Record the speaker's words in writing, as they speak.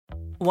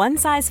One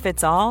size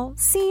fits all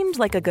seemed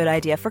like a good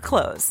idea for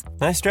clothes.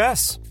 Nice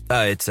dress.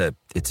 It's a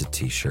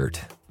t-shirt.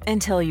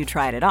 Until you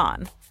tried it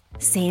on.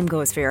 Same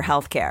goes for your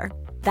healthcare.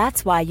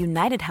 That's why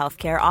United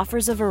Healthcare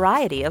offers a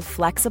variety of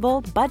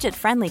flexible,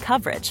 budget-friendly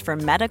coverage for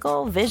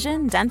medical,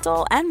 vision,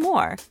 dental, and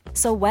more.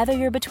 So whether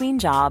you're between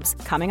jobs,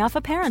 coming off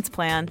a parent's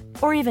plan,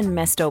 or even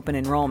missed open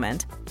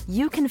enrollment,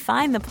 you can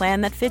find the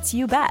plan that fits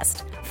you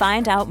best.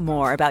 Find out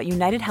more about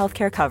United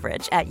Healthcare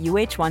coverage at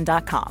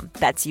uh1.com.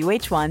 That's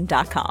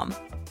uh1.com.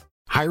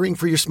 Hiring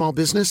for your small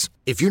business?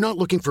 If you're not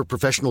looking for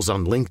professionals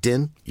on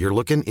LinkedIn, you're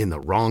looking in the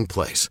wrong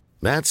place.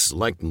 That's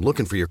like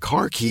looking for your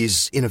car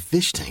keys in a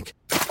fish tank.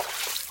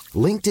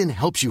 LinkedIn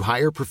helps you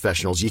hire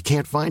professionals you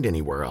can't find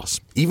anywhere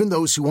else, even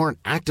those who aren't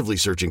actively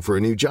searching for a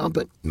new job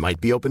but might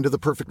be open to the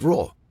perfect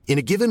role. In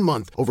a given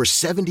month, over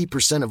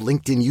 70% of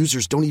LinkedIn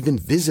users don't even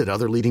visit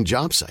other leading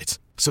job sites.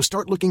 So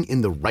start looking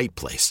in the right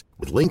place.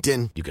 With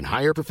LinkedIn, you can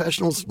hire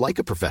professionals like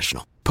a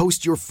professional.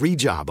 Post your free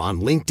job on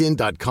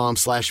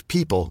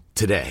linkedin.com/people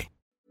today.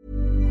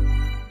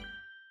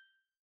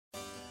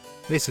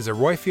 This is a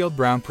Royfield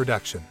Brown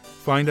production.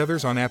 Find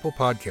others on Apple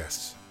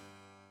Podcasts.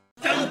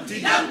 Dumpty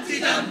Dumpty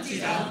Dumpty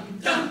Dum,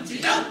 Dumpty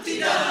Dumpty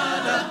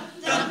Da,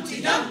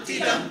 Dumpty Dumpty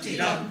Dumpty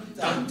Dum,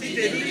 Dumpty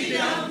Diddly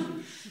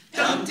Dum,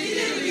 Dumpty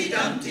Diddly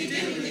Dumpty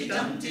Diddly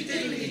Dumpty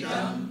Diddly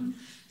Dum,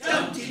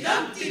 Dumpty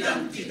Dumpty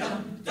Dumpty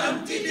Dum,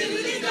 Dumpty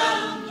Diddly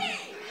Dum.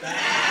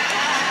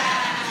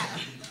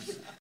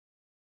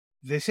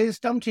 This is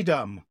Dumpty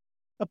Dum,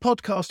 a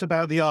podcast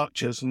about the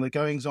Archers and the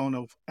goings-on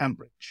of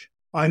Ambridge.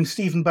 I'm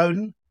Stephen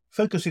Bowden,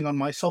 focusing on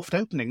my soft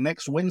opening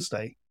next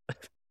Wednesday.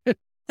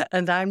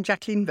 And I'm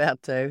Jacqueline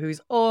Berto,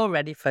 who's all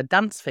ready for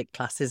dance fit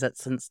classes at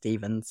St.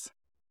 Stephen's.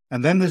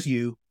 And then there's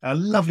you, our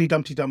lovely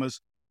Dumpty Dummers,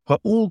 who are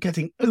all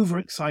getting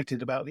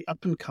overexcited about the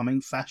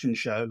up-and-coming fashion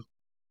show.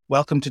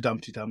 Welcome to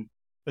Dumpty Dum,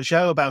 a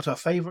show about our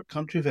favourite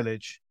country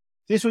village.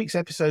 This week's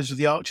episodes of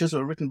The Archers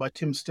are written by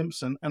Tim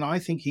Stimpson, and I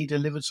think he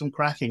delivered some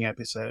cracking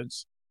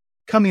episodes.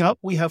 Coming up,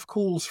 we have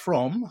calls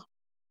from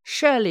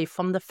Shirley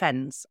from the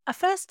Fens, a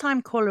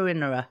first-time caller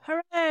in a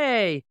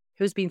hooray,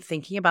 who's been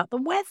thinking about the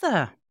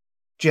weather.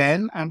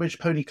 Jen, Ambridge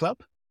Pony Club,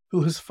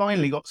 who has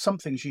finally got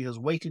something she has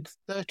waited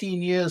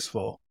 13 years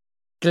for.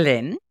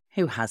 Glyn,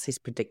 who has his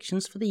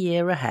predictions for the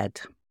year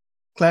ahead.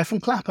 Claire from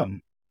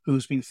Clapham,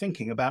 who's been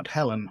thinking about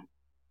Helen.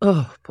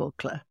 Oh, poor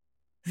Claire.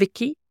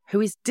 Vicky,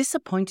 who is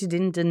disappointed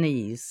in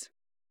Denise.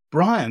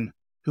 Brian,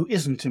 who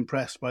isn't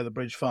impressed by the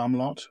Bridge Farm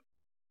lot.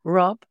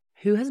 Rob,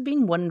 who has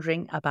been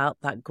wondering about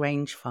that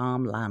Grange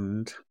Farm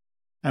land.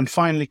 And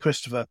finally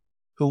Christopher,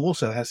 who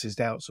also has his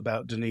doubts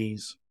about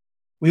Denise.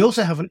 We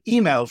also have an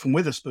email from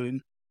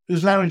Witherspoon,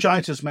 whose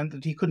laryngitis meant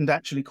that he couldn't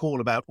actually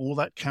call about all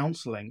that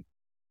counselling.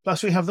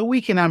 Plus we have the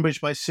Week in Ambridge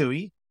by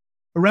Suey,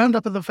 a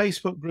roundup of the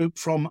Facebook group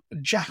from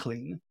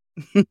Jacqueline,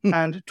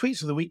 and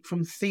tweets of the week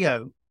from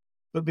Theo.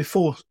 But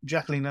before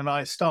Jacqueline and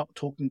I start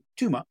talking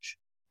too much,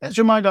 let's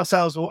remind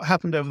ourselves of what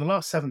happened over the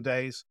last 7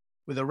 days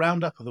with a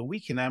roundup of the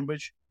Week in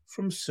Ambridge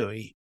from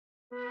Suey.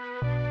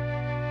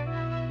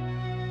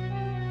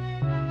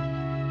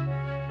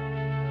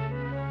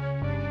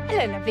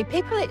 Hello lovely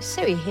people, it's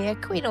Suey here,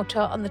 Queen or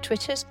Tart on the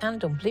Twitters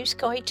and on Blue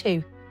Sky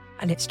too.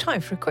 And it's time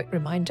for a quick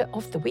reminder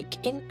of the week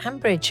in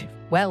Ambridge.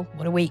 Well,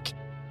 what a week.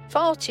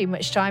 Far too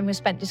much time was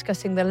spent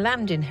discussing the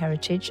land in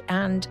heritage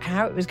and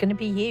how it was going to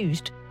be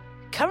used.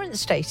 Current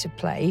state of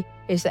play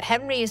is that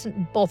Henry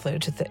isn't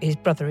bothered that his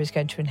brother is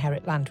going to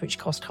inherit land which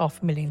cost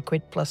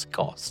 £500,000 plus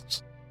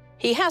costs.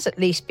 He has at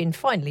least been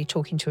finally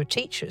talking to a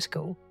teacher at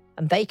school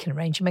and they can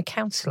arrange him a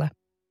counsellor.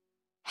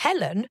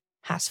 Helen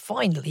has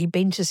finally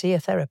been to see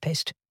a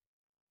therapist.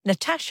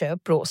 Natasha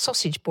brought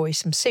Sausage Boy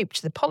some soup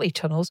to the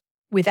polytunnels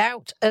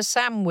without a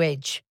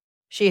sandwich.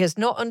 She has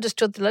not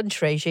understood the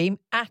lunch regime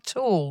at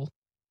all.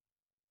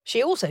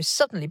 She also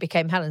suddenly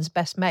became Helen's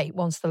best mate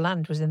once the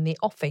land was in the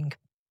offing.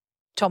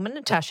 Tom and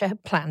Natasha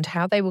had planned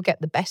how they will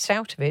get the best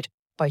out of it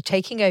by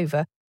taking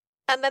over,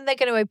 and then they're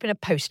going to open a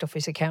post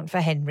office account for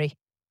Henry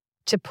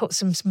to put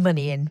some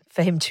money in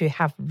for him to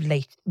have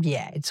late.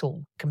 Yeah, it's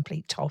all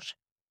complete tosh.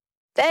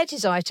 Their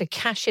desire to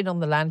cash in on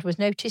the land was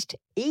noticed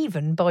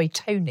even by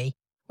Tony,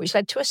 which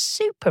led to a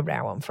super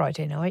row on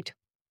Friday night.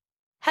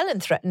 Helen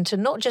threatened to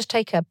not just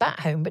take her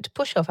bat home, but to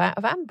push off out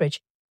of Ambridge,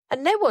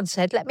 and no one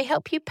said, "Let me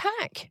help you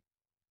pack."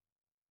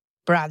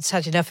 Brad's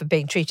had enough of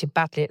being treated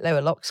badly at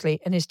Lower Loxley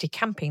and is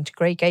decamping to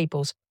Grey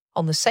Gables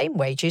on the same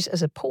wages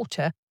as a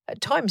porter at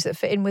times that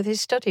fit in with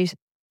his studies.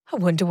 I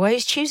wonder why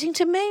he's choosing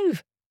to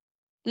move.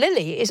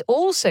 Lily is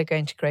also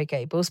going to Grey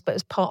Gables, but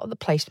as part of the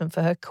placement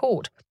for her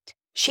court.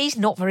 She's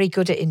not very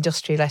good at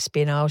industrial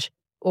espionage,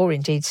 or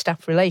indeed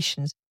staff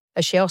relations,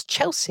 as she asked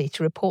Chelsea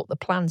to report the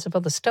plans of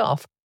other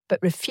staff, but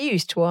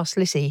refused to ask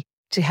Lizzie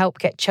to help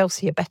get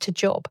Chelsea a better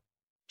job.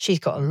 She's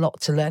got a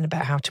lot to learn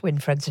about how to win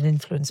friends and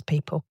influence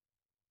people.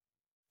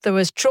 There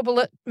was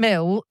trouble at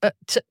Mill at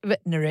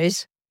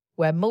Veterinaries,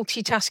 where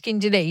multitasking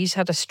Denise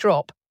had a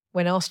strop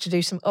when asked to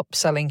do some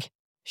upselling.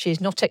 She is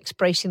not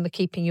embracing the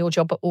keeping your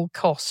job at all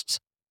costs.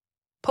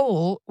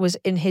 Paul was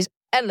in his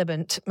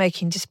element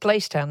making display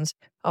stands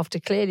after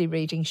clearly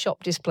reading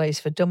shop displays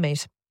for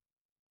dummies.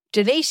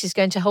 Denise is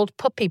going to hold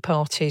puppy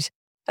parties.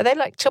 Are they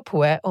like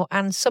Tupperware or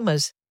Ann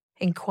Summers?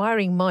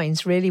 Inquiring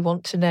minds really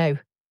want to know.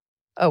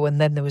 Oh,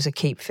 and then there was a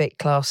Keep Fit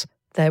class.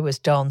 There was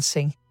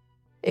dancing.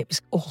 It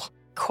was all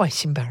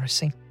quite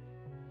embarrassing.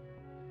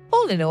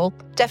 All in all,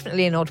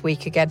 definitely an odd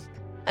week again.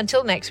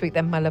 Until next week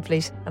then, my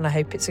lovelies, and I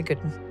hope it's a good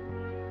one.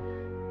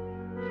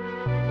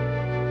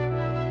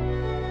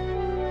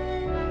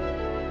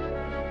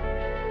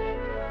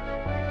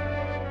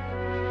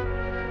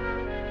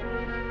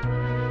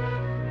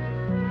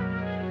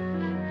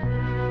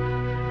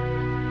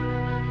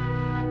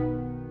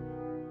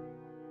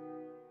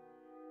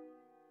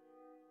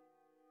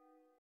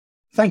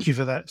 Thank you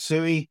for that,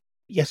 Suey.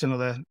 Yet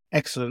another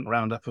excellent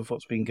roundup of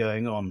what's been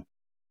going on.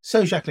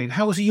 So, Jacqueline,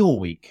 how was your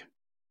week?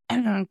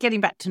 Getting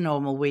back to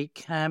normal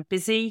week.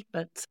 Busy,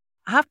 but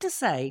I have to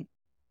say,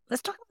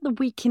 let's talk about the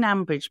week in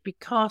Ambridge,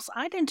 because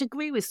I don't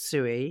agree with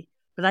Suey,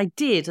 but I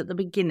did at the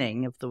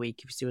beginning of the week,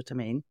 if you see what I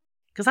mean.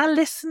 Because I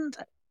listened,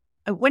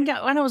 when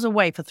I was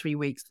away for 3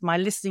 weeks, my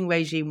listening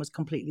regime was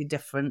completely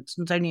different.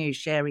 Not only are you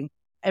sharing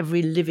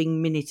every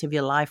living minute of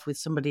your life with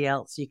somebody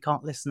else, you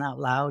can't listen out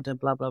loud and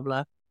blah, blah,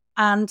 blah.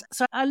 And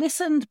so I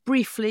listened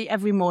briefly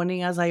every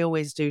morning, as I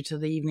always do, to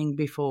the evening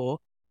before.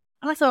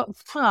 And I thought,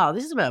 wow,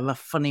 this is a bit of a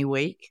funny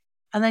week.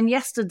 And then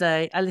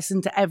yesterday, I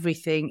listened to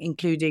everything,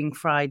 including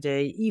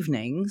Friday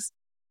evenings.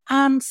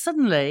 And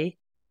suddenly,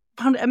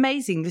 found it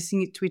amazing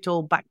listening to it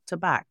all back to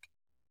back.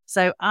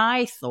 So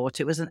I thought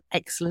it was an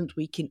excellent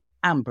week in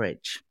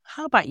Ambridge.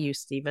 How about you,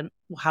 Stephen?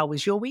 How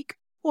was your week?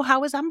 Or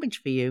how was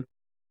Ambridge for you?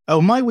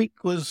 Oh, my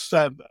week was,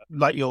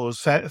 like yours,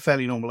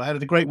 fairly normal. I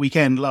had a great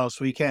weekend last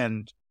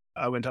weekend.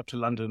 I went up to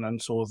London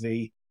and saw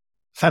the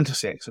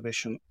fantasy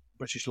exhibition,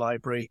 British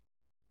Library,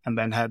 and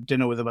then had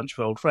dinner with a bunch of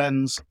old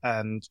friends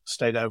and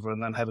stayed over,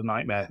 and then had a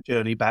nightmare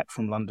journey back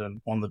from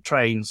London on the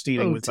trains,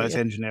 dealing with both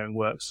engineering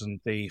works and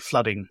the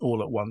flooding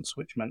all at once,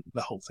 which meant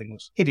the whole thing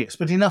was hideous.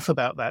 But enough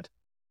about that.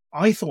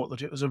 I thought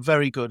that it was a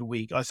very good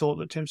week. I thought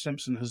that Tim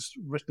Simpson has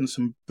written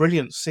some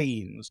brilliant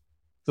scenes.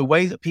 The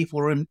way that people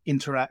were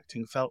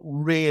interacting felt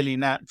really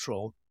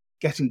natural,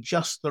 getting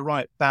just the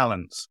right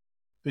balance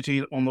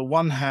between, on the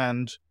one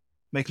hand,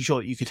 making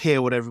sure that you could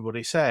hear what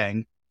everybody's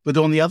saying, but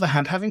on the other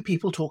hand, having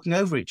people talking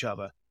over each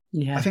other.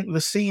 Yeah. I think the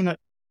scene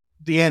at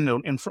the end,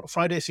 in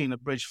Friday's scene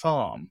at Bridge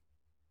Farm,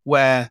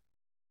 where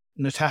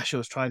Natasha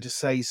was trying to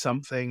say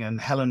something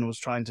and Helen was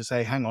trying to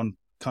say, hang on,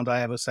 can't I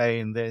have a say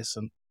in this?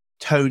 And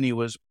Tony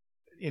was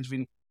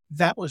intervening.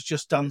 That was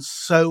just done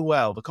so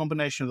well, the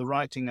combination of the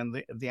writing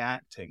and the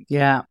acting.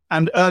 Yeah.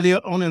 And earlier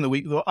on in the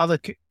week, there were other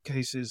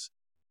cases,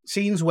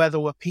 scenes where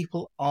there were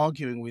people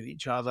arguing with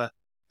each other,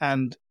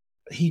 and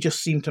he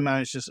just seemed to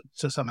manage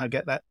to somehow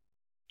get that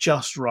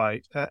just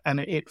right.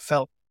 And it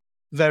felt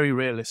very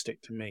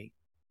realistic to me.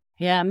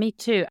 Yeah, me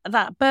too.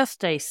 That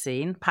birthday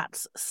scene,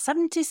 Pat's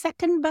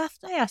 72nd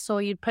birthday, I saw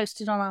you'd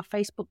posted on our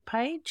Facebook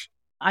page.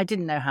 I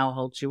didn't know how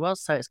old she was,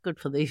 so it's good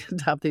for to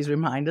have these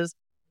reminders.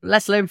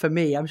 Less alone for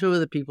me. I'm sure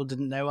other people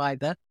didn't know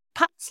either.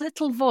 Pat's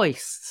little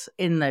voice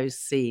in those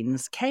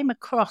scenes came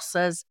across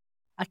as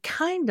a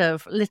kind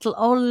of little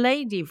old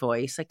lady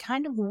voice, a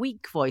kind of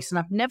weak voice. And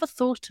I've never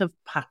thought of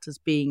Pat as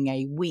being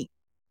a weak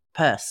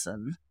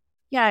person.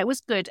 Yeah, it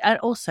was good. And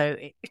also,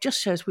 it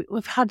just shows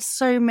we've had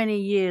so many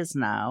years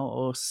now,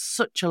 or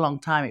such a long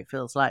time it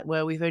feels like,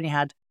 where we've only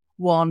had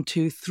 1,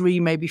 2, 3,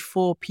 maybe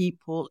 4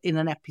 people in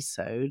an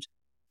episode.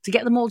 To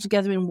get them all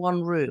together in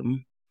one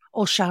room,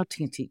 all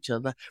shouting at each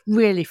other,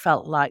 really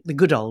felt like the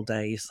good old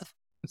days.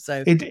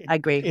 So I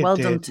agree. Well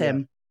done,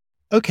 Tim.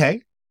 Yeah.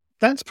 Okay,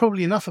 that's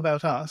probably enough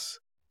about us.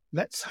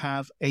 Let's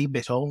have a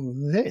bit of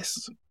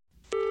this.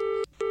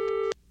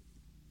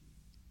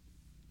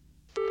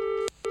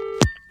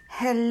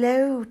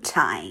 Hello,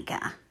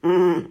 Tiger.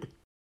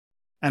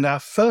 And our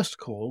first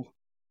call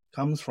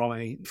comes from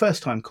a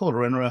first-time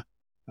caller,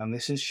 and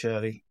this is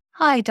Shirley.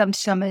 Hi, Dum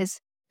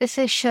Summers. This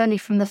is Shirley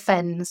from the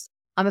Fens.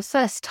 I'm a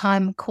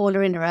first-time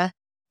caller,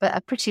 but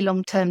a pretty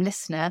long-term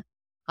listener.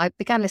 I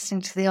began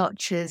listening to The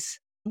Archers,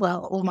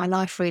 well, all my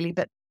life really,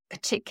 but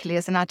particularly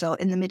as an adult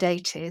in the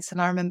mid-80s.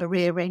 And I remember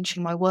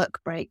rearranging my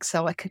work break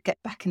so I could get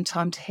back in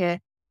time to hear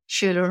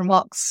Shula and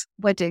Mark's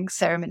wedding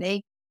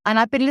ceremony. And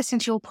I've been listening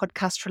to your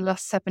podcast for the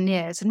last 7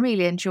 years and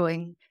really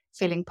enjoying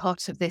feeling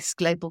part of this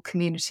global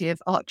community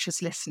of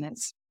Archers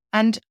listeners.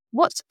 And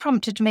what's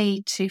prompted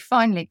me to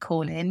finally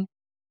call in,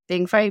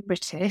 being very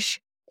British,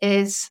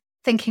 is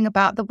thinking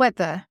about the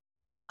weather.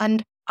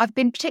 And I've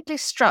been particularly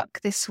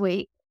struck this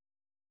week,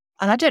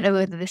 and I don't know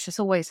whether this is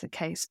always the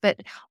case, but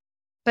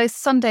both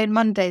Sunday and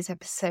Monday's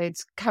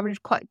episodes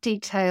covered quite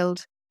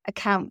detailed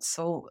accounts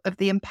of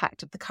the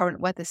impact of the current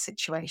weather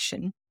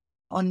situation.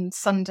 On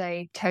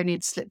Sunday, Tony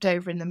had slipped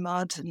over in the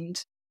mud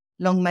and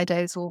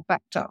Longmeadows all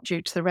backed up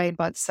due to the rain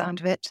by the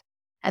sound of it.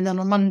 And then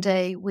on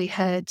Monday, we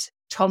heard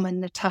Tom and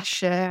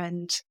Natasha,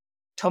 and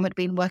Tom had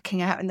been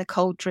working out in the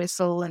cold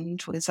drizzle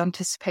and was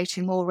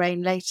anticipating more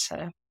rain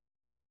later.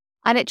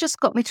 And it just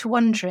got me to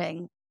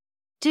wondering,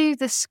 do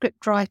the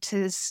script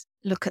writers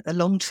look at the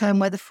long-term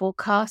weather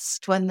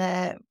forecast when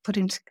they're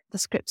putting the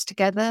scripts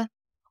together?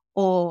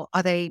 Or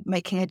are they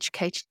making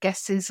educated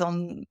guesses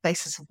on the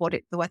basis of what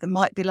the weather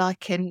might be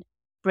like in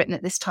Britain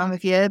at this time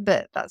of year,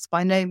 but that's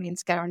by no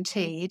means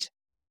guaranteed?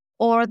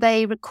 Or are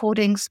they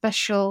recording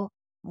special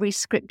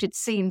re-scripted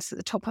scenes at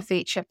the top of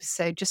each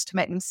episode just to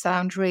make them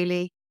sound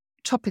really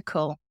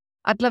topical?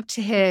 I'd love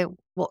to hear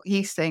what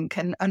you think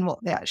and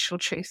what the actual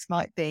truth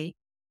might be.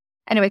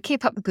 Anyway,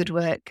 keep up the good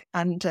work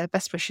and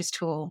best wishes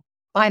to all.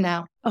 Bye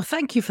now. Oh,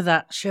 thank you for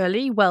that,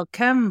 Shirley.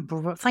 Welcome.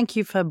 Thank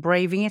you for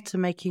braving it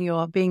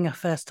and being a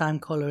first-time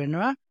caller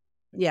in.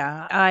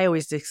 Yeah, I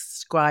always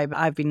describe,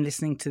 I've been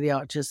listening to The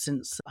Archers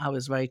since I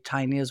was very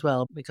tiny as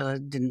well, because I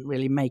didn't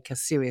really make a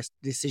serious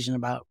decision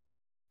about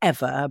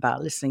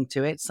listening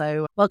to it.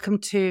 So welcome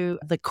to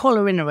the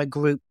caller in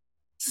group.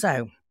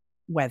 So,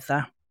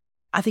 weather.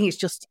 I think it's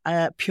just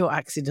a pure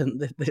accident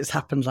that it's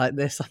happened like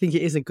this. I think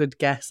it is a good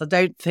guess. I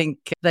don't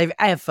think they've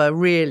ever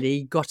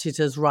really got it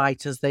as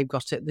right as they've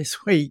got it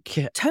this week.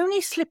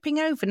 Tony slipping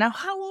over. Now,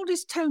 how old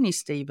is Tony,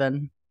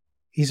 Stephen?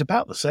 He's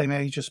about the same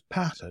age as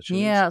Pat,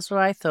 actually. Yeah, that's what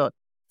I thought.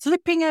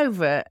 Slipping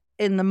over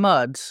in the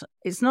mud,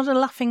 it's not a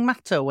laughing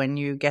matter when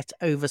you get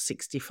over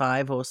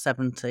 65 or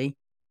 70.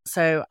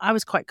 So I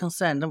was quite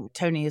concerned.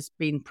 Tony has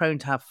been prone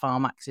to have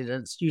farm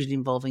accidents, usually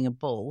involving a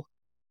bull.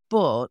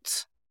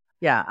 But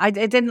yeah, I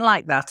didn't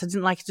like that. I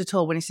didn't like it at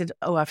all when he said,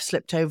 "Oh, I've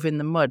slipped over in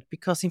the mud."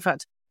 Because in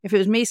fact, if it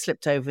was me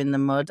slipped over in the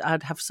mud,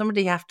 I'd have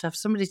somebody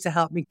to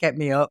help me get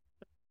me up.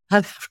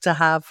 I'd have to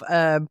have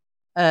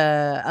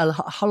a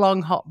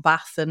long hot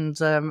bath and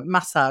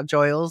massage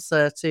oils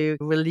to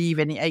relieve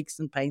any aches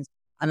and pains.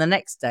 And the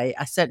next day,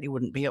 I certainly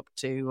wouldn't be up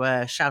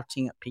to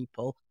shouting at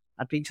people.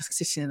 I'd be just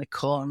sitting in a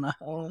corner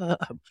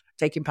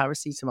taking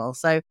paracetamol.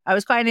 So it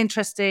was quite an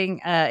interesting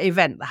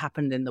event that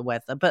happened in the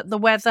weather. But the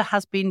weather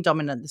has been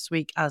dominant this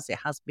week, as it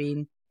has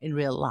been in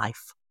real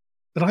life.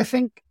 But I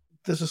think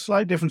there's a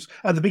slight difference.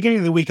 At the beginning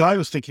of the week, I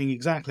was thinking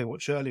exactly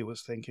what Shirley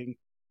was thinking,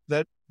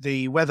 that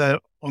the weather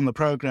on the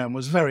programme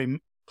was very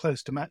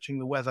close to matching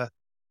the weather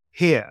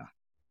here.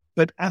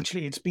 But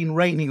actually, it's been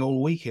raining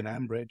all week in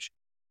Ambridge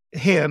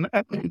here.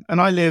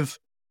 And I live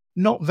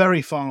not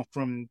very far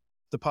from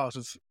the part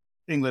of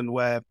England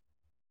where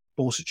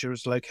Borsetshire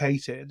is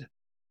located.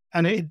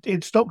 And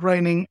it stopped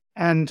raining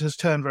and has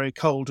turned very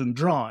cold and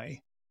dry.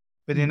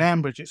 But in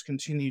Ambridge, it's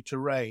continued to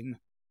rain.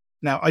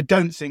 Now, I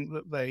don't think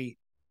that they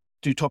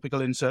do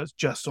topical inserts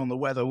just on the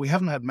weather. We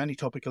haven't had many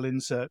topical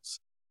inserts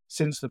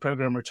since the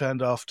programme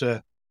returned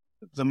after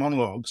the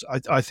monologues.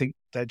 I think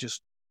they're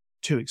just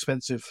too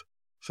expensive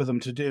for them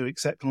to do,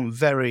 except on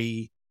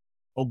very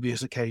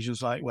obvious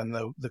occasions like when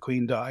the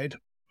Queen died.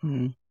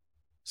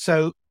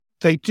 So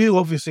they do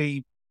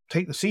obviously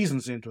take the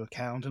seasons into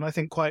account, and I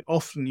think quite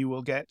often you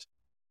will get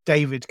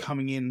David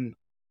coming in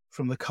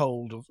from the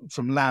cold,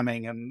 from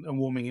lambing and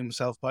warming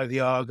himself by the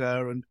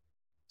Arga and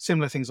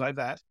similar things like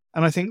that.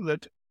 And I think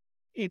that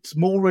it's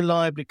more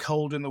reliably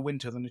cold in the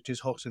winter than it is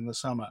hot in the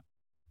summer.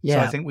 Yeah.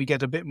 So I think we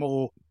get a bit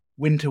more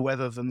winter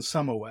weather than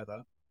summer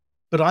weather.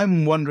 But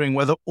I'm wondering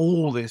whether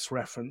all this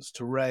reference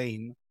to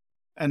rain,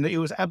 and it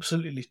was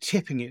absolutely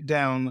tipping it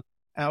down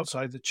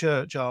outside the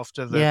church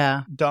after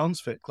the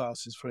dance fit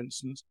classes, for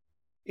instance,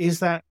 does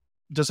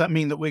that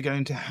mean that we're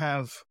going to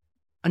have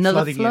another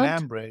flooding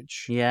flood in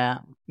Ambridge? Yeah.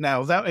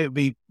 Now, that it would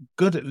be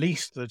good at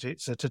least that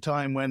it's at a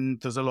time when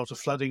there's a lot of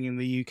flooding in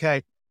the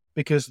UK,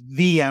 because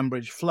the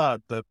Ambridge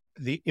flood,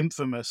 the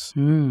infamous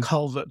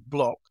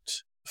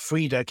culvert-blocked,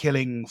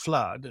 Freda-killing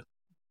flood,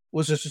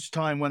 was at a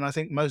time when I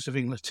think most of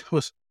England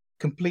was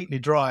completely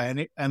dry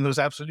and there was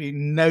absolutely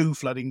no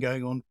flooding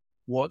going on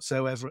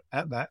whatsoever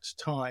at that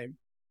time.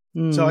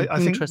 So I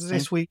think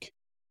this week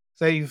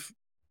they've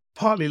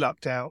partly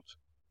lucked out.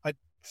 I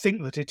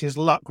think that it is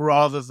luck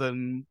rather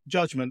than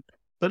judgment,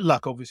 but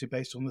luck obviously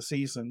based on the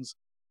seasons.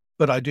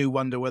 But I do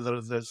wonder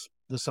whether there's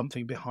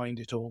something behind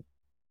it all.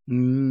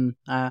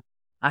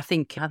 I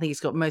think it's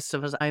got most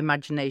of us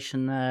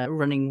imagination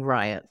running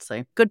riot.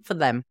 So good for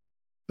them.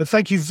 But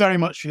thank you very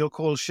much for your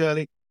call,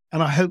 Shirley,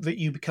 and I hope that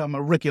you become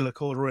a regular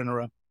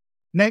caller-innerer.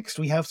 Next,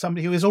 we have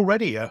somebody who is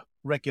already a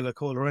regular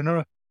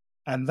caller-innerer,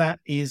 and that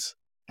is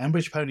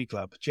Ambridge Pony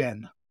Club.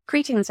 Jen.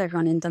 Greetings,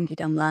 everyone in Dumpty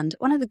Dumland.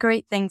 One of the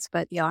great things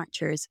about The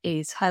Archers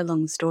is how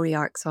long the story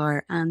arcs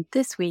are, and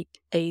this week,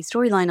 a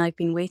storyline I've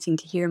been waiting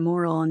to hear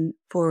more on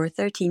for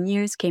 13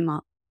 years came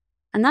up.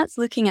 And that's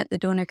looking at the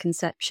donor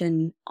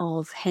conception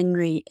of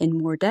Henry in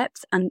more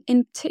depth, and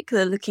in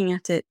particular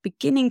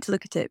beginning to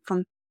look at it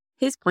from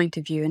his point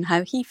of view and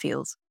how he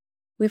feels.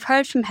 We've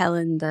heard from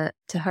Helen that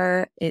to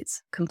her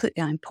it's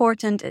completely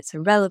unimportant, it's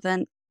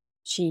irrelevant.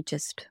 She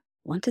just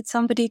wanted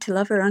somebody to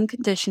love her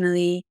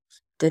unconditionally,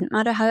 didn't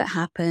matter how it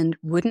happened,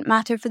 wouldn't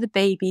matter for the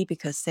baby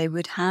because they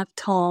would have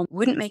Tom,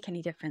 wouldn't make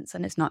any difference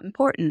and it's not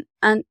important.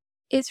 And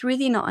it's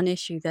really not an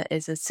issue that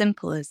is as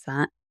simple as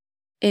that.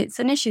 It's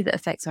an issue that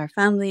affects our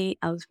family.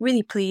 I was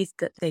really pleased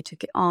that they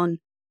took it on,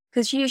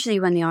 because usually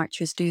when the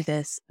Archers do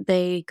this,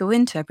 they go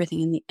into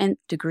everything in the nth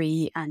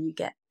degree and you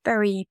get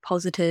very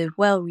positive,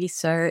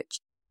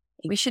 well-researched,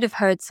 We should have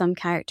heard some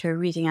character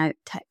reading out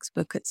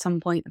textbook at some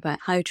point about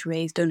how to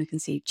raise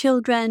donor-conceived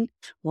children,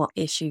 what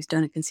issues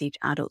donor-conceived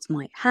adults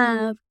might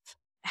have.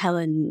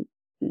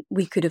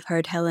 We could have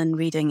heard Helen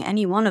reading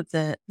any one of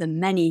the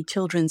many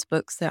children's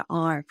books there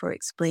are for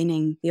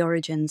explaining the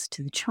origins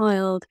to the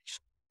child.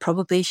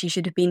 Probably she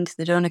should have been to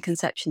the Donor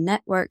Conception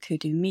Network, who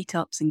do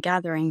meetups and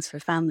gatherings for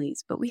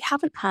families, but we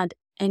haven't had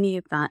any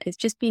of that. It's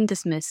just been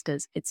dismissed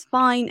as it's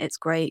fine, it's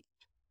great.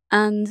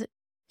 And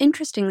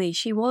interestingly,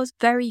 she was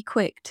very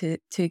quick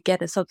to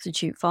get a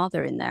substitute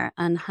father in there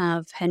and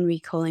have Henry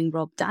calling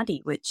Rob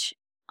daddy, which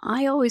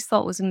I always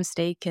thought was a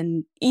mistake.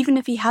 And even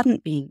if he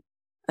hadn't been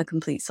a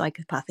complete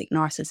psychopathic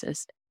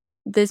narcissist,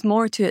 there's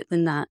more to it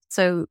than that.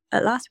 So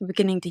at last we're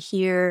beginning to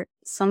hear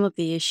some of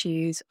the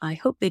issues. I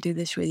hope they do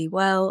this really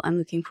well. I'm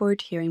looking forward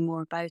to hearing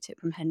more about it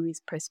from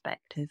Henry's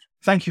perspective.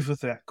 Thank you for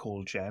that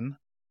call, Jen.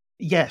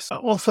 Yes,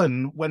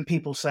 often when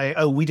people say,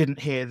 oh, we didn't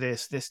hear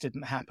this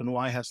didn't happen,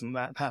 why hasn't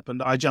that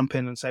happened? I jump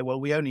in and say,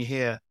 well, we only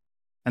hear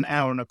an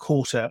hour and a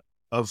quarter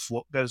of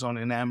what goes on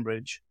in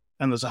Ambridge,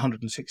 and there's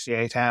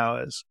 168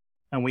 hours,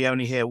 and we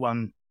only hear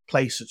one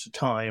place at a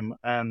time,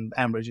 and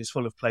Ambridge is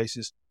full of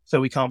places, so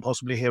we can't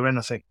possibly hear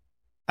anything.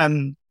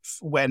 And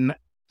when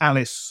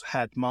Alice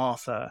had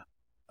Martha,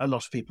 a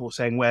lot of people were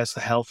saying, where's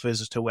the health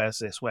visitor, where's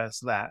this, where's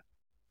that?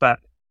 But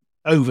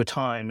over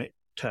time, it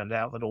turned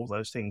out that all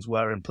those things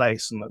were in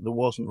place and that there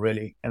wasn't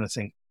really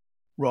anything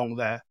wrong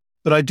there.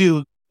 But I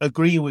do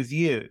agree with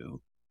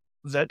you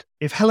that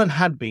if Helen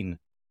had been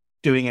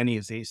doing any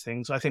of these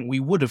things, I think we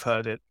would have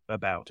heard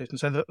about it. And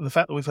so the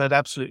fact that we've heard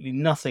absolutely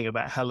nothing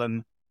about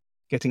Helen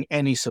getting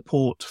any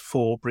support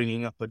for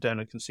bringing up a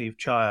donor-conceived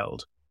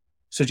child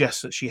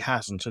suggests that she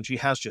hasn't, and she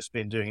has just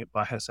been doing it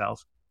by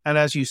herself. And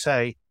as you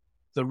say,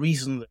 the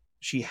reason that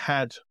she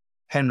had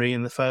Henry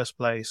in the first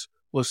place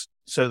was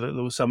so that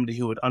there was somebody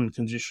who would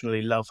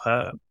unconditionally love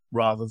her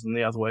rather than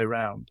the other way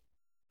around.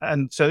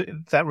 And so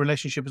that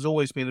relationship has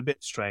always been a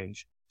bit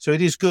strange. So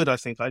it is good, I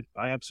think. I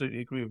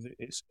absolutely agree with it.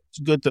 It's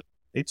good that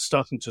it's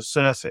starting to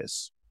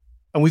surface.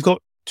 And we've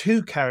got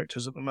two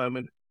characters at the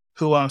moment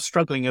who are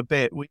struggling a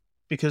bit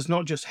because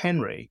not just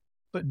Henry,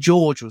 but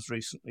George was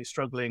recently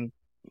struggling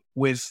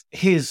with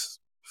his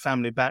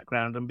family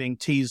background and being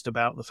teased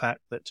about the fact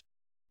that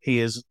he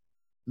is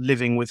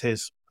living with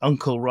his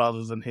uncle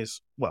rather than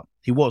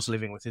he was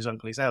living with his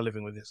uncle, he's now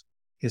living with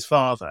his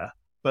father,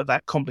 but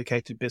that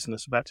complicated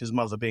business about his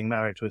mother being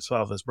married to his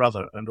father's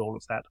brother and all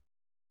of that.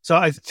 So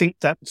I think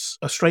that's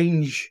a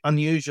strange,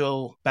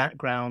 unusual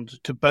background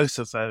to both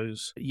of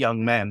those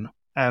young men.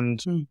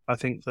 And I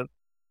think that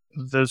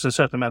there's a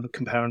certain amount of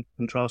compare and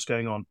contrast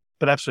going on.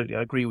 But absolutely,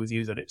 I agree with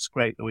you that it's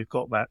great that we've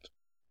got that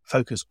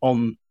focus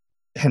on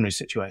Henry's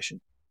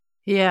situation.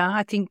 Yeah,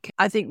 I think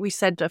we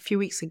said a few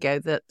weeks ago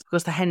that, of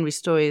course, the Henry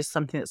story is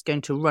something that's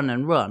going to run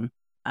and run.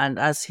 And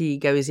as he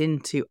goes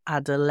into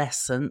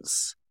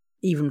adolescence,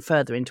 even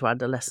further into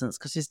adolescence,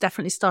 because he's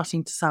definitely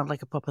starting to sound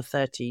like a proper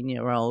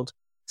 13-year-old,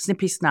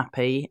 snippy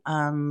snappy,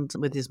 and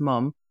with his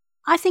mum.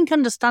 I think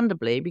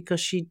understandably,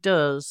 because she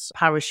does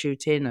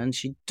parachute in and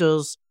she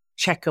does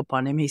check up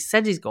on him. He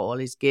said he's got all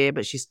his gear,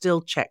 but she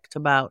still checked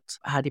about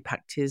how he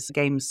packed his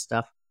game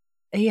stuff.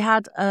 He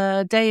had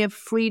a day of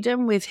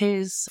freedom with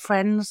his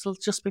friends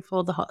just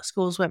before the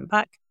schools went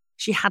back.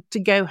 She had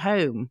to go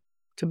home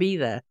to be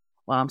there.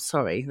 Well, I'm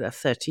sorry, they're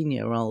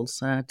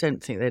 13-year-olds. I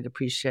don't think they'd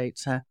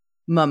appreciate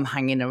mum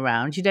hanging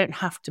around. You don't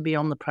have to be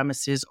on the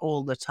premises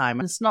all the time.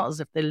 And it's not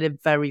as if they live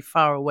very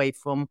far away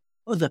from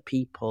other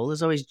people.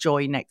 There's always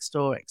Joy next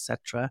door,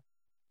 etc.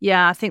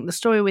 Yeah, I think the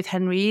story with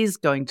Henry is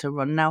going to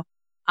run. Now,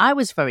 I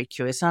was very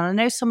curious, and I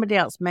know somebody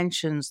else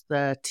mentions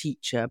the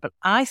teacher, but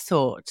I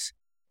thought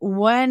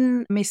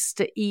when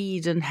Mr.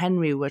 Ede and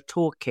Henry were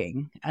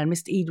talking, and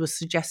Mr. Ede was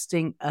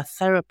suggesting a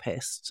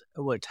therapist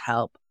would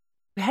help,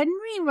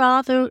 Henry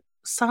rather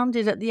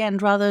sounded at the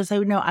end rather as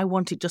though, no, I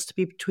want it just to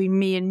be between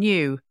me and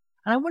you.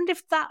 And I wonder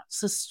if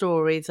that's a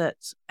story that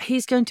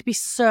he's going to be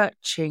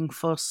searching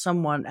for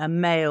someone, a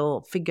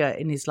male figure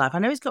in his life. I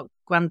know he's got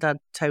Grandad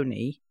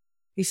Tony.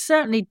 He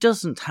certainly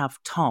doesn't have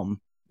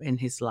Tom in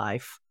his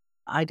life.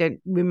 I don't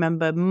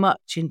remember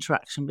much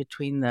interaction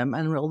between them.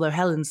 And although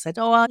Helen said,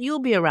 oh, well, you'll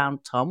be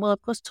around Tom. Well,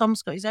 of course,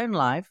 Tom's got his own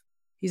life,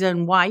 his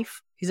own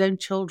wife, his own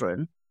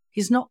children.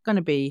 He's not going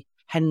to be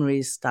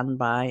Henry's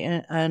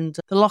standby. And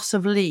the loss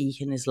of Lee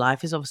in his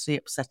life has obviously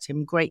upset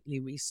him greatly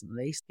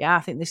recently. Yeah, I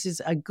think this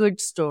is a good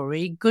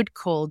story. Good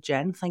call,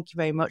 Jen. Thank you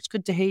very much.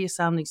 Good to hear you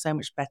sounding so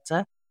much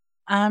better.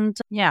 And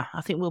yeah,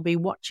 I think we'll be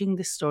watching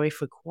this story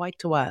for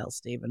quite a while,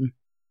 Stephen.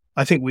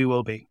 I think we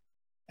will be.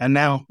 And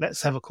now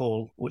let's have a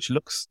call which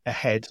looks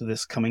ahead to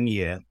this coming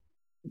year.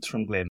 It's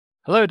from Glyn.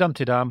 Hello,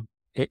 Dumpty Dum.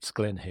 It's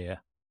Glyn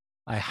here.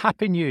 A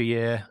happy new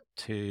year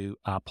to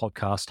our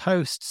podcast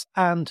hosts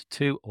and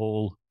to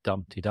all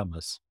Dumpty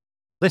Dummers.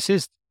 This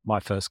is my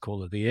first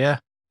call of the year,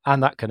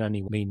 and that can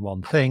only mean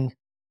one thing: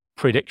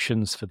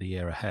 predictions for the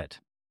year ahead.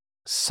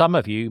 Some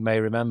of you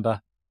may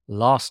remember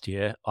last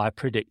year I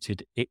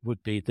predicted it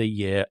would be the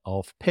year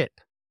of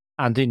Pip.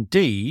 And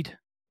indeed,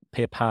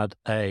 Pip had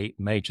a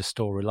major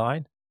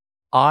storyline.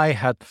 I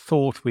had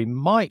thought we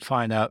might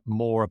find out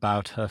more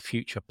about her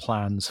future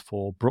plans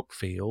for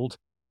Brookfield,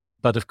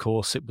 but of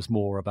course it was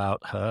more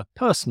about her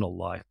personal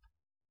life.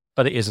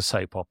 But it is a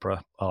soap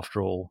opera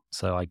after all,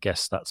 so I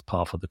guess that's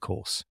par for the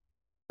course.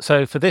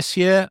 So for this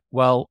year,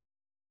 well,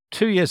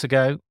 2 years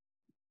ago,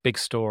 big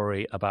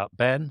story about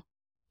Ben.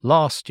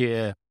 Last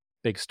year,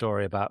 big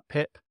story about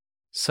Pip.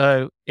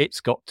 So it's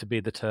got to be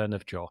the turn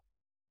of Josh.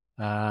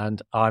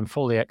 And I'm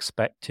fully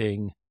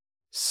expecting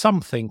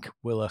something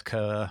will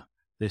occur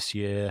this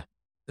year.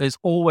 There's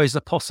always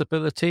a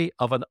possibility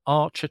of an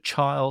Archer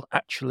child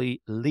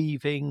actually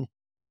leaving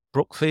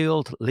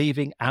Brookfield,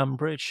 leaving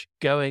Ambridge,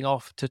 going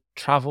off to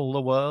travel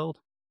the world.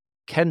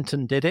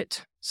 Kenton did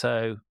it,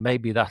 so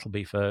maybe that'll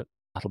be for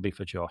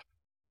Josh.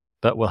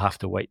 But we'll have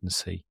to wait and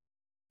see.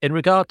 In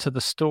regard to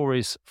the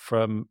stories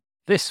from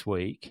this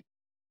week,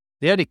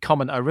 the only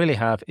comment I really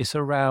have is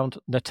around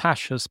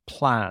Natasha's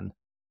plan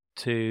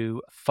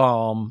to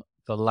farm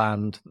the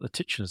land the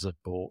Titcheners have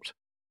bought.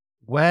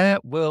 Where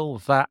will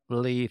that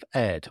leave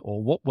Ed,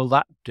 or what will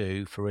that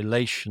do for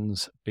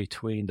relations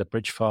between the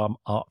Bridge Farm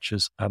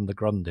Archers and the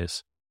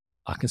Grundys?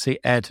 I can see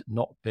Ed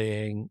not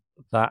being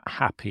that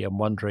happy and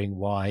wondering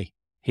why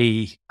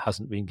he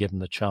hasn't been given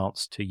the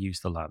chance to use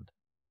the land.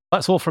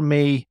 That's all from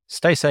me.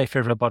 Stay safe,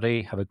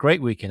 everybody. Have a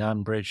great week in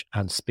Ambridge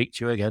and speak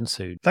to you again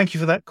soon. Thank you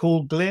for that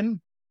call,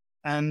 Glyn,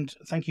 and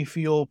thank you for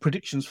your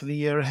predictions for the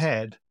year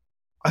ahead.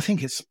 I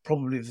think it's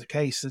probably the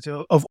case that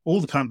of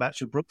all the current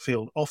batch of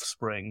Brookfield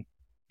offspring,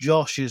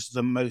 Josh is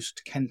the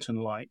most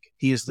Kenton-like.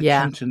 He is the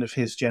Kenton of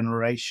his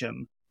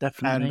generation.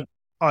 Definitely. And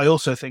I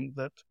also think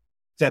that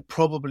there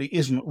probably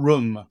isn't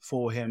room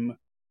for him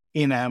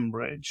in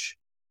Ambridge.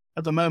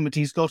 At the moment,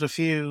 he's got a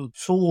few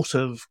sort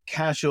of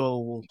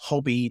casual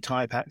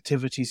hobby-type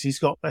activities. He's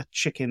got the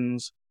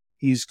chickens.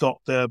 He's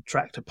got the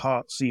tractor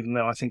parts, even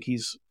though I think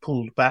he's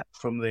pulled back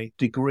from the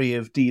degree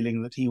of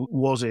dealing that he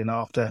was in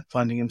after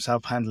finding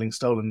himself handling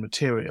stolen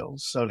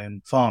materials,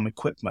 stolen farm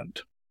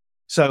equipment.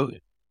 So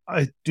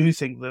I do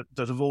think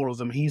that of all of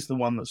them, he's the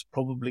one that's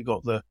probably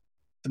got the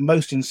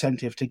most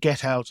incentive to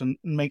get out and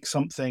make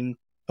something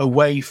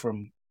away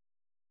from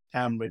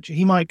Ambridge.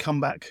 He might come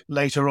back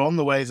later on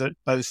the way that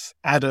both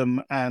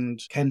Adam and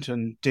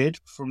Kenton did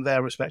from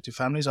their respective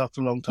families after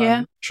a long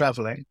time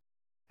travelling.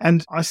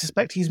 And I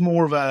suspect he's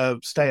more of a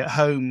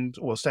stay-at-home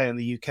or stay in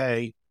the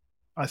UK.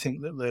 I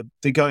think that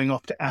the going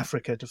off to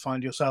Africa to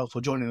find yourself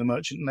or joining the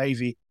Merchant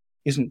Navy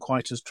isn't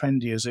quite as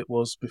trendy as it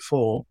was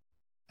before.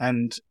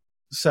 And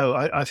so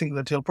I think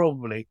that he'll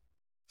probably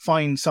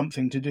find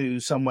something to do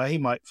somewhere. He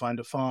might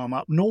find a farm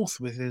up north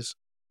with his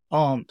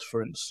aunt,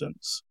 for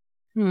instance.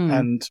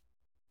 And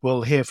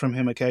we'll hear from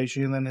him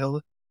occasionally, and then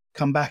he'll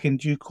come back in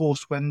due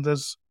course when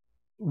there's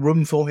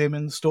room for him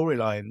in the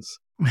storylines.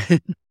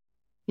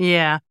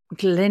 Yeah,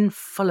 Glyn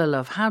full of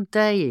love. How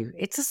dare you?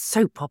 It's a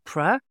soap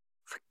opera.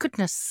 For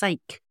goodness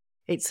sake.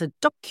 It's a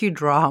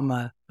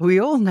docudrama. We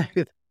all know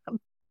that.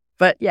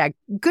 But yeah,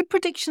 good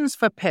predictions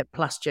for Pip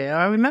last year.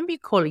 I remember you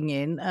calling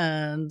in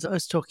and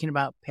us talking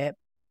about Pip.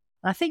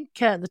 I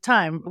think at the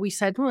time we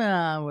said,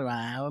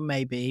 well,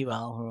 maybe,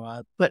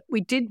 but we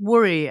did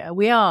worry.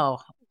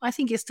 I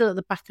think it's still at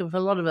the back of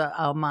a lot of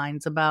our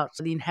minds about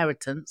the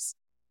inheritance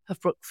of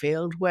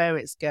Brookfield, where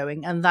it's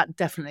going. And that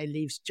definitely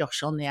leaves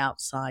Josh on the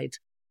outside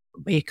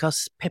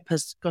because Pip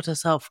has got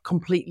herself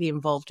completely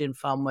involved in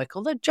farm work.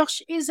 Although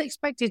Josh is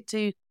expected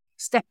to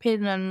step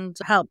in and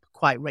help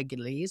quite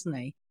regularly, isn't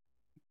he?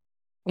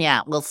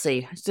 Yeah, we'll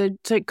see. So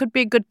it could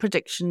be a good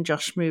prediction,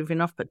 Josh, moving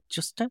off, but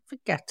just don't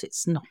forget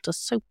it's not a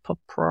soap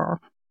opera.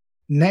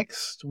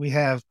 Next, we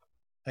have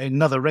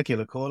another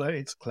regular caller.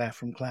 It's Claire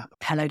from Clapham.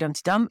 Hello,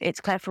 Dumpty Dum.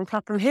 It's Claire from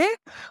Clapham here.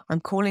 I'm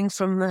calling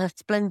from the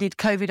splendid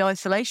COVID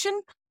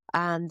isolation,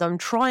 and I'm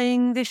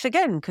trying this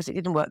again because it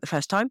didn't work the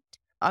first time.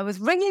 I was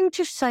ringing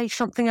to say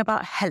something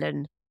about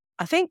Helen.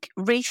 I think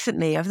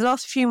recently, over the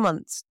last few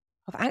months,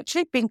 I've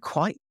actually been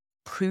quite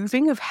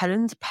approving of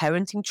Helen's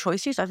parenting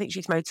choices. I think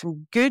she's made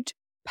some good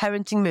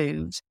parenting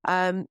moves.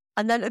 And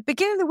then at the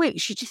beginning of the week,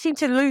 she just seemed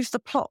to lose the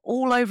plot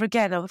all over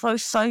again. I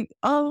was so,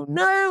 oh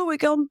no, we've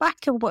gone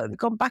back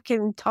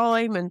in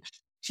time, and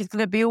she's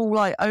going to be all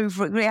like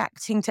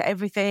overreacting to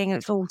everything, and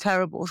it's all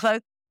terrible. So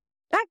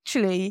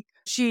actually,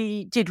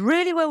 she did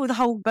really well with the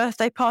whole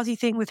birthday party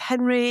thing with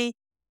Henry,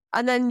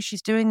 and then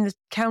she's doing the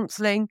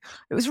counselling.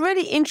 It was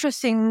really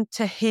interesting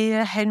to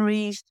hear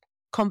Henry's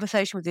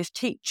conversation with his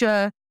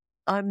teacher.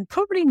 I'm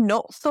probably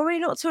not sorry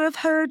not to have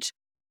heard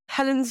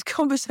Helen's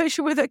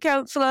conversation with her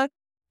counsellor,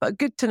 but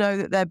good to know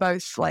that they're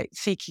both like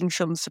seeking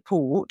some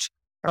support.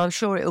 And I'm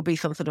sure it'll be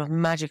some sort of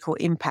magical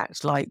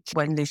impact, like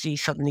when Lizzie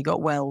suddenly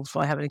got well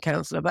by having a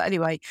counsellor. But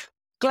anyway,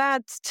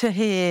 glad to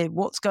hear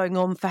what's going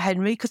on for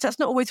Henry, because that's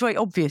not always very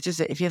obvious, is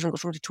it, if he hasn't got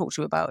someone to talk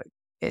to about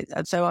it?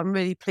 And so I'm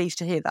really pleased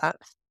to hear that.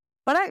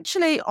 But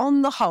actually,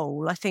 on the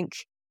whole, I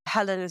think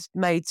Helen has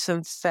made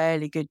some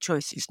fairly good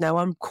choices. Now,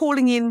 I'm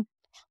calling in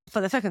for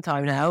the second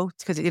time now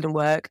because it didn't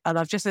work, and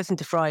I've just listened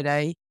to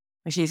Friday,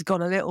 and she's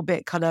gone a little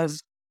bit kind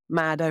of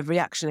mad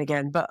overreaction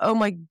again. But oh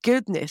my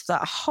goodness,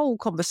 that whole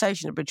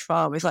conversation at Bridge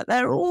Farm is like,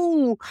 they're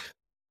all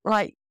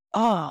like,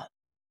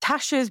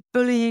 Natasha's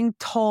bullying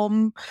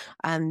Tom,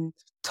 and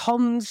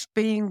Tom's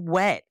being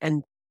wet,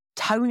 and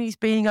Tony's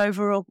being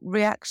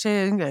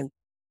overreacting, and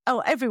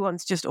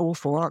everyone's just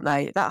awful, aren't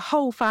they? That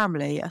whole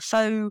family are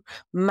so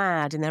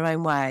mad in their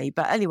own way.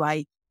 But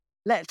anyway,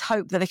 let's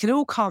hope that they can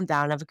all calm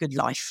down and have a good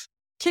life.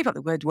 Keep up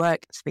the good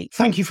work. Speak.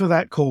 Thank you for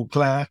that call,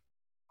 Claire.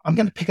 I'm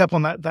going to pick up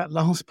on that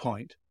last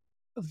point.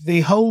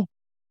 The whole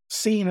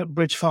scene at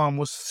Bridge Farm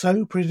was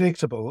so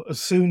predictable as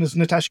soon as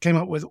Natasha came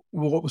up with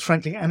what was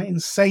frankly an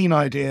insane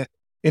idea.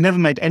 It never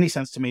made any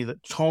sense to me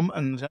that Tom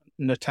and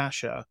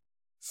Natasha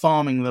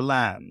farming the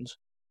land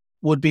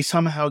would be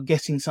somehow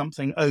getting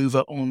something over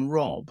on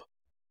Rob.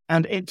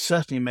 And it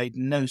certainly made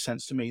no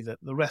sense to me that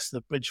the rest of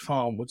the Bridge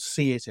Farm would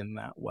see it in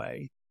that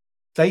way.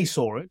 They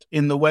saw it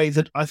in the way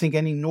that I think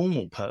any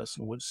normal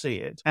person would see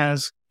it,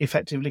 as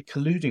effectively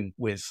colluding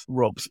with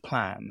Rob's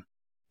plan,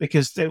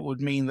 because it would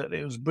mean that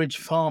it was Bridge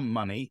Farm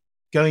money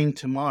going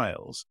to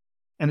Miles.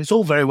 And it's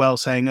all very well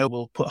saying,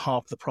 we'll put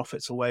half the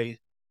profits away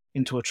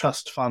into a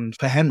trust fund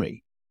for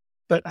Henry.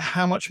 But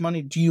how much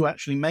money do you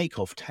actually make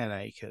off 10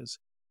 acres?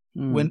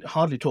 We're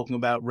hardly talking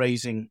about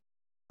raising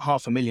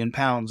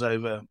 £500,000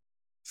 over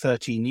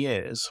 13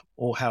 years,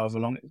 or however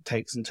long it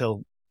takes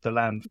until the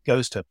land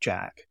goes to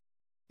Jack.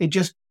 It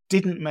just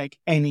didn't make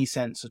any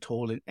sense at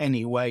all in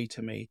any way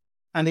to me.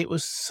 And it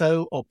was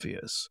so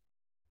obvious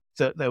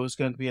that there was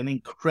going to be an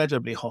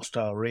incredibly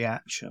hostile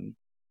reaction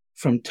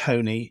from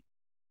Tony,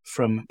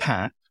 from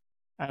Pat,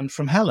 and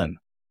from Helen.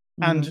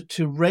 And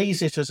to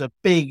raise it as a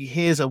big,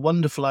 here's a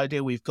wonderful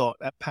idea we've got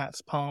at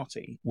Pat's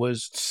party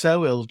was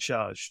so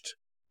ill-judged.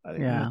 I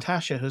think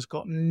Natasha has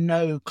got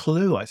no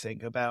clue, I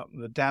think, about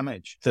the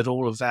damage that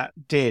all of that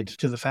did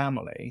to the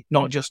family,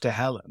 not just to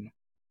Helen.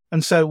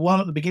 And so while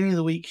at the beginning of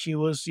the week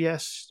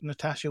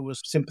Natasha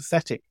was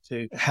sympathetic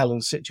to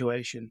Helen's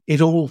situation,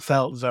 it all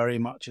felt very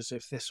much as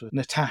if this was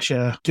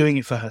Natasha doing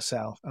it for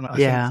herself. And I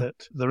think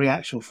that the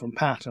reaction from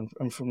Pat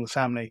and from the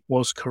family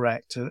was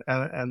correct.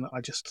 And I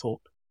just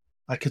thought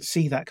I could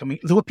see that coming.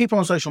 There were people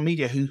on social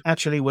media who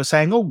actually were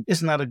saying,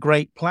 isn't that a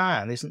great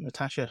plan? Isn't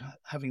Natasha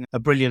having a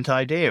brilliant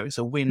idea? It's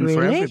a win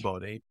for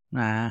everybody.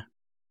 Nah.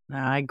 No,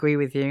 I agree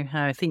with you.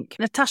 I think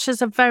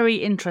Natasha's a very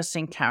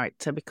interesting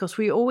character because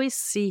we always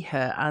see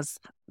her as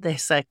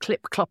this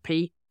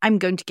clip-cloppy, I'm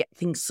going to get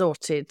things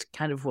sorted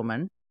kind of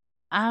woman.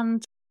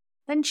 And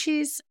then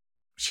she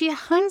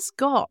has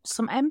got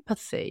some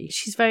empathy.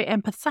 She's very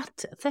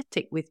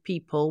empathetic with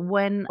people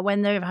when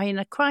they're in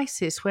a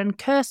crisis. When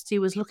Kirsty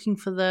was looking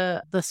for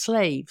the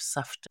slaves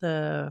after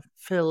the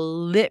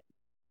Philip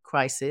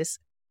crisis,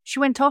 she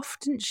went off,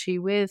 didn't she,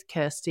 with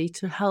Kirsty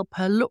to help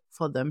her look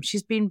for them.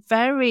 She's been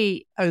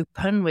very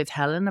open with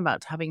Helen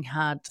about having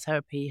had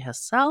therapy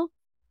herself.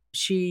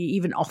 She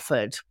even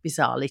offered,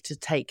 bizarrely, to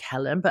take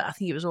Helen, but I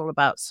think it was all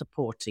about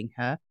supporting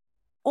her.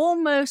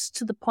 Almost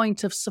to the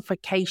point of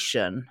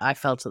suffocation, I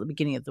felt at the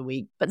beginning of the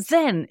week. But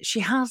then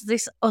she has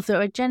this other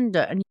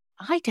agenda, and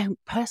I don't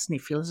personally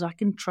feel as I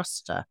can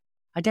trust her.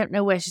 I don't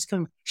know where she's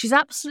coming from. She's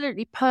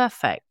absolutely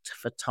perfect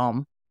for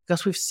Tom,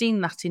 because we've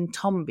seen that in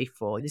Tom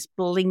before, this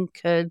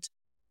blinkered,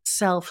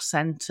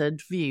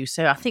 self-centered view.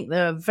 So I think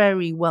they're a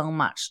very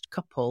well-matched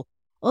couple.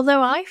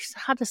 Although I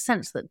had a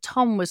sense that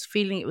Tom was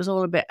feeling it was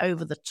all a bit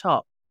over the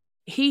top.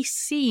 He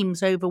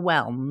seems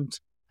overwhelmed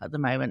at the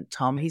moment,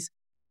 Tom. He's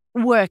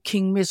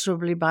working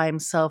miserably by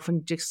himself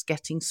and just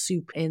getting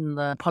soup in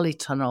the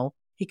polytunnel.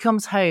 He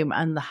comes home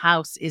and the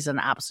house is an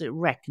absolute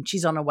wreck and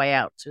she's on her way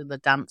out to the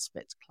dance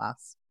fit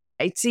class.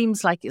 It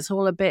seems like it's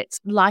all a bit,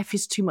 life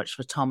is too much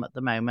for Tom at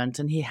the moment,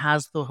 and he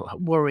has the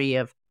worry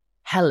of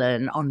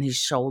Helen on his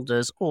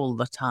shoulders all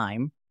the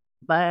time.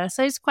 But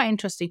so it's quite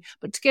interesting.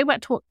 But to go back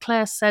to what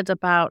Claire said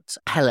about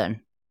Helen,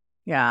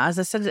 as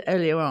I said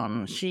earlier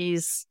on,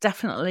 she's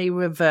definitely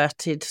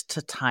reverted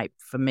to type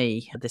for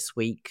me this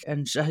week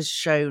and has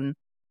shown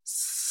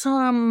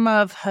some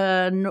of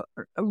her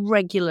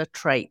regular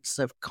traits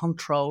of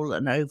control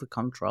and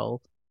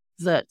over-control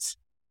that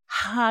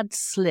had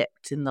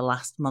slipped in the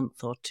last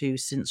month or two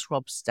since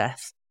Rob's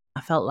death. I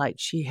felt like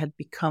she had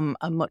become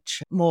a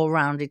much more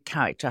rounded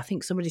character. I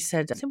think somebody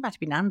said, I think it might have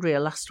been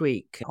Andrea last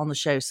week on the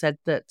show, said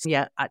that,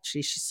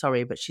 actually she's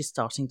sorry, but she's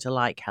starting to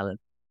like Helen.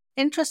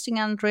 Interesting,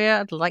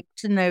 Andrea. I'd like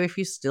to know if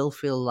you still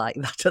feel like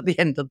that at the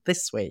end of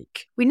this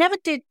week. We never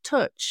did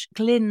touch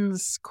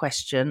Glyn's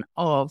question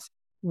of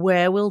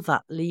where will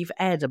that leave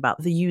Ed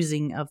about the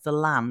using of the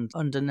land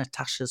under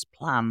Natasha's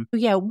plan?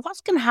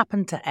 What's going to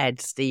happen to Ed,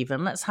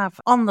 Stephen? Let's have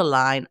on the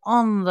line,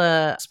 on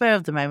the spur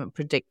of the moment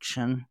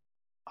prediction.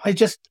 I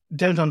just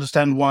don't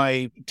understand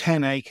why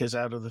 10 acres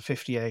out of the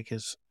 50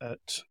 acres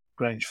at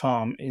Grange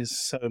Farm is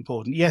so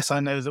important. Yes, I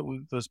know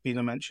that there's been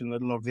a mention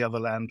that a lot of the other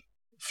land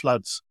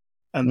floods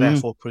and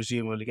therefore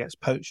presumably gets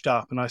poached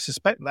up. And I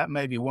suspect that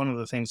may be one of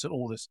the things that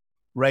all this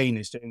rain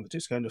is doing, that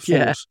it's going to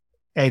force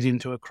Ed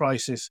into a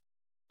crisis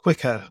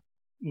quicker,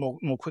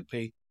 more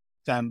quickly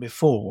than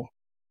before.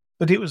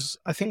 But it was,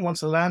 I think once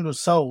the land was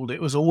sold,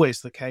 it was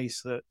always the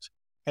case that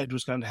Ed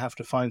was going to have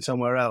to find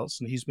somewhere else.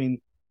 And he's been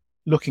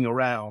looking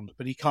around,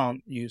 but he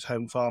can't use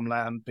home farm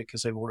land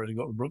because they've already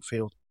got the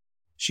Brookfield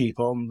sheep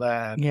on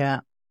there. Yeah.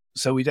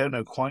 So we don't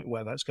know quite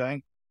where that's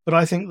going. But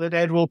I think that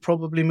Ed will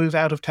probably move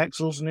out of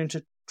Texels and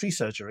into tree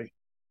surgery.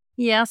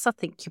 Yes, I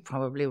think you're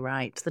probably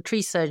right. The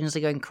tree surgeons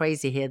are going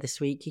crazy here this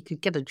week. You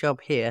could get a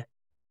job here.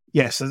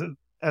 Yes,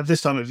 at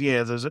this time of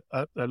year, there's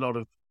a lot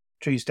of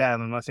trees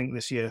down, and I think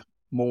this year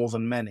more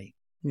than many.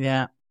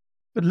 Yeah.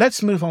 But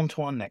let's move on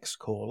to our next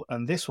call,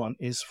 and this one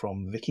is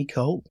from Vicky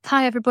Cole.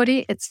 Hi,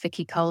 everybody. It's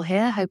Vicky Cole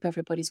here. Hope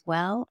everybody's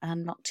well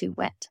and not too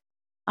wet.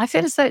 I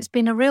feel as though it's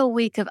been a real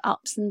week of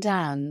ups and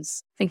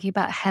downs, thinking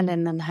about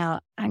Helen and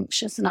how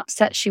anxious and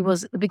upset she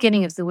was at the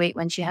beginning of the week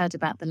when she heard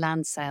about the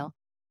land sale,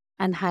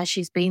 and how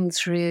she's been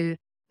through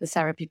the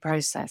therapy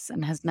process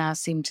and has now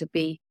seemed to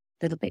be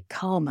a little bit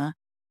calmer.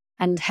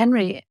 And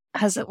Henry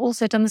has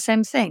also done the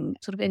same thing,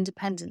 sort of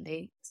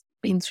independently,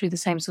 been through the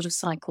same sort of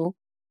cycle.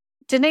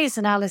 Denise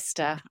and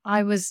Alistair,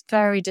 I was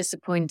very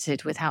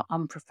disappointed with how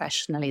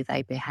unprofessionally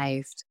they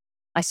behaved.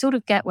 I sort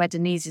of get where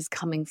Denise is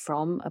coming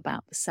from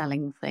about the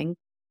selling thing,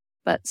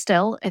 but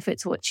still, if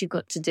it's what you've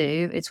got to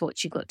do, it's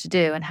what you've got to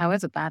do. And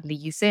however badly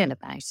you feel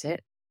about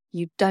it,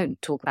 you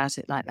don't talk about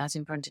it like that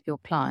in front of your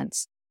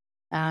clients.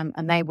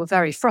 And they were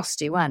very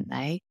frosty, weren't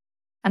they?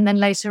 And then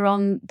later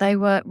on, they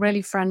were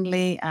really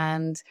friendly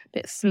and a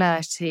bit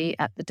flirty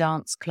at the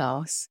dance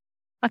class.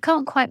 I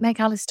can't quite make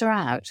Alistair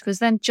out, because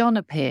then John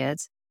appeared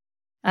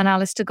and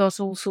Alistair got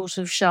all sort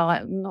of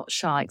shy, not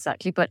shy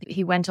exactly, but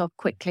he went off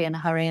quickly in a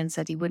hurry and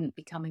said he wouldn't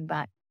be coming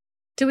back.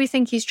 Do we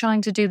think he's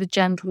trying to do the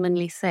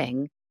gentlemanly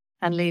thing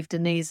and leave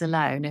Denise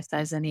alone if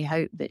there's any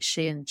hope that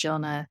she and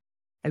John are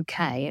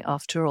okay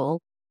after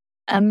all?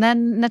 And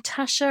then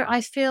Natasha,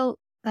 I feel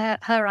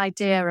that her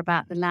idea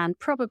about the land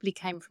probably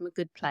came from a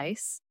good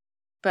place,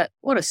 but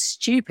what a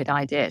stupid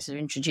idea to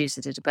introduce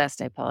it at a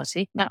birthday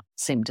party. That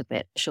seemed a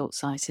bit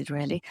short-sighted,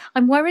 really.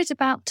 I'm worried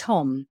about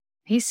Tom.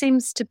 He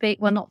seems to be,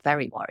 well, not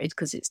very worried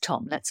because it's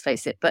Tom, let's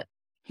face it, but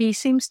he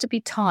seems to be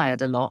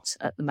tired a lot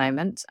at the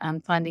moment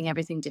and finding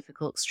everything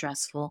difficult,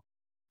 stressful.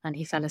 And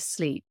he fell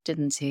asleep,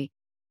 didn't he?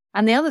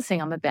 And the other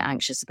thing I'm a bit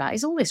anxious about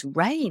is all this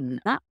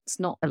rain. That's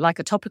not like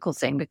a topical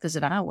thing because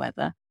of our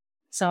weather.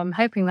 So I'm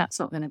hoping that's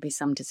not going to be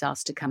some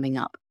disaster coming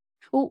up.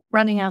 Oh,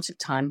 running out of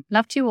time.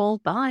 Love to you all.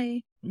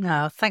 Bye.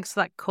 No, thanks for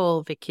that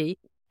call, Vicky.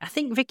 I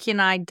think Vicky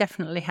and I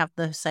definitely have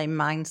the same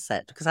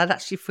mindset, because I'd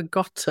actually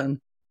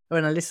forgotten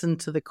when I listened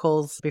to the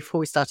calls before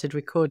we started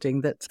recording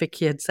that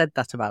Vicky had said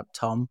that about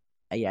Tom.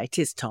 Yeah, it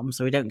is Tom,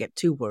 so we don't get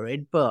too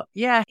worried. But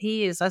yeah,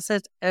 he is. I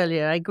said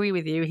earlier, I agree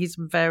with you. He's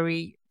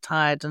very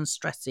tired and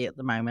stressy at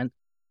the moment.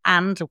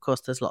 And of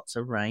course, there's lots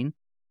of rain.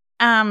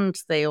 And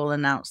they all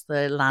announced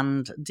the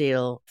land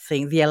deal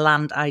thing, the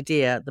land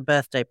idea at the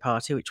birthday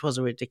party, which was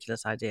a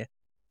ridiculous idea.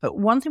 But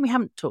one thing we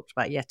haven't talked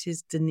about yet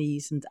is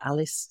Denise and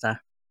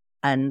Alistair.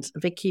 And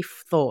Vicky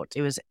thought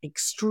it was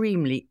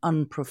extremely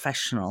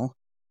unprofessional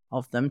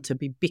of them to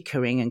be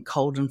bickering and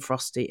cold and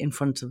frosty in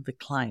front of the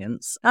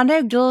clients. I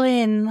know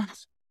Glyn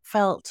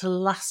felt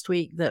last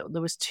week that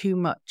there was too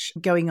much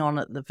going on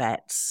at the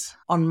vets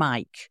on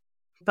mic,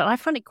 but I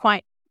found it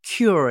quite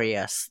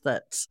curious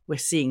that we're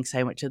seeing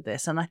so much of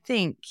this. And I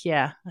think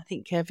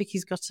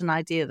Vicky's got an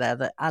idea there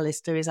that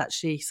Alistair is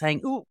actually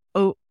saying,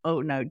 oh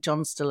no,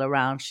 John's still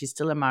around. She's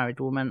still a married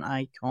woman.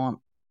 I can't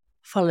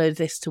follow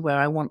this to where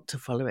I want to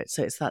follow it.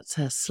 So it's that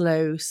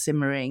slow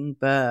simmering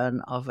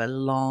burn of a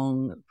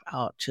long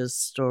Archer's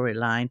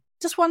storyline.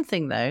 Just one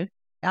thing though,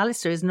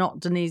 Alistair is not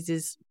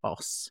Denise's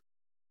boss.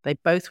 They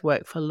both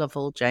work for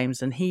Lovell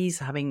James and he's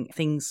having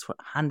things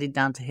handed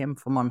down to him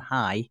from on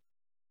high.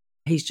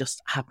 He's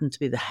just happened to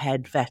be the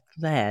head vet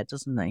there,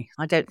 doesn't he?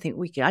 I don't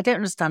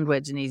understand where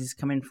Denise is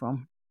coming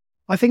from.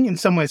 I think in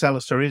some ways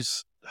Alistair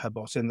is her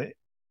boss in that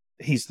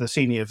he's the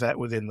senior vet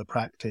within the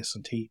practice,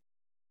 and he,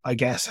 I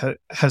guess,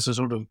 has a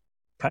sort of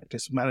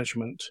practice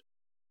management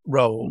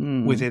role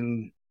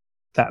within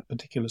that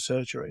particular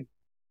surgery.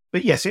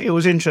 But yes, it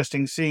was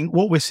interesting seeing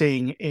what we're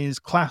seeing is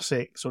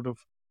classic sort of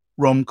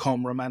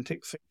rom-com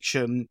romantic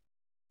fiction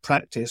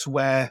practice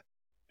where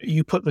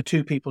you put the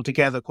two people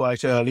together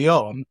quite early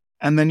on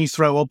and then you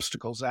throw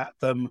obstacles at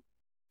them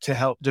to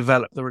help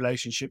develop the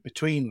relationship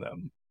between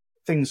them,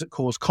 things that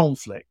cause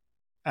conflict.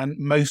 And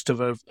most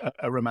of a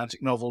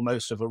romantic novel,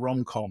 most of a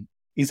rom-com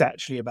is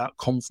actually about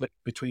conflict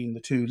between the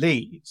two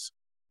leads.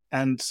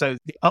 And so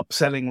the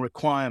upselling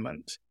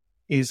requirement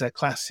is a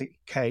classic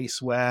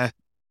case where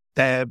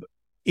they're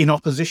in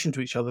opposition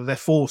to each other. They're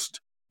forced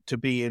to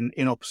be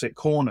in opposite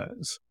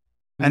corners.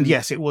 And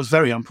yes, it was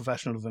very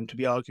unprofessional of them to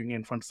be arguing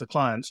in front of the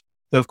clients.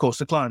 Though, of course,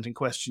 the client in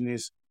question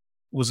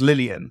was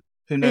Lillian,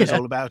 who knows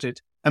all about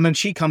it. And then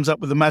she comes up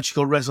with a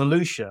magical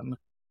resolution,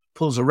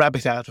 pulls a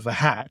rabbit out of a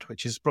hat,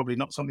 which is probably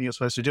not something you're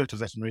supposed to do at a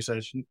veterinary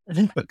surgeon,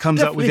 but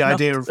comes up with the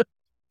idea of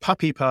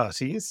puppy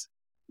parties,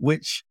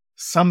 which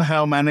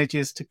somehow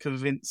manages to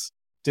convince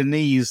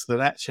Denise that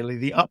actually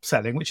the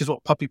upselling, which is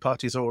what puppy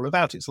parties are all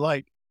about, it's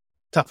like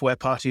Tupperware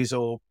parties,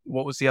 or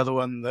what was the other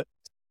one that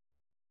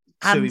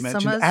Sue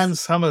mentioned? Anne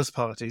Summers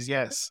parties,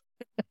 yes.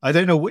 I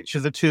don't know which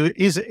of the two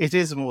it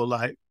is more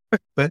like,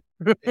 but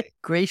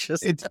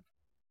gracious.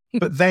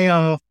 But they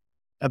are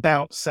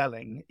about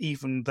selling,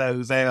 even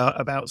though they are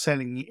about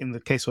selling in the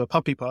case of a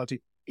puppy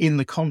party, in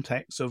the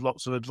context of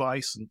lots of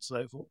advice and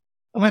so forth.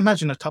 And I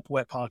imagine a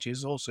Tupperware party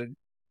is also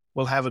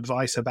will have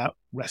advice about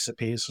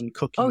recipes and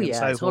cooking. Oh, and yeah,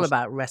 so it's forth. all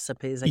about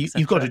recipes, etc.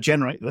 You've got to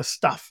generate the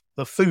stuff,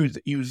 the food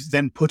that you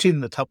then put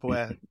in the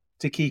Tupperware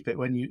to keep it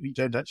when you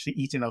don't actually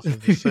eat enough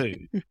of the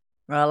food.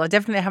 Well, I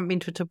definitely haven't been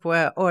to a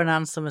Tupperware or an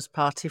Ann Summers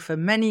party for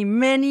many,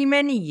 many,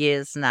 many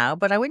years now,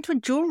 but I went to a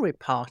jewellery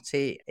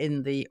party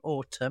in the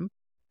autumn,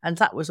 and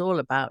that was all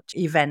about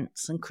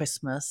events and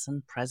Christmas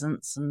and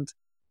presents and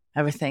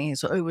everything.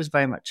 So it was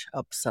very much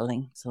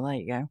upselling. So there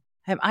you go.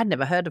 I'd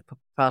never heard of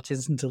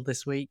parties until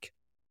this week.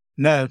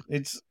 No,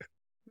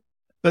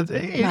 but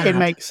it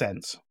makes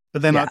sense.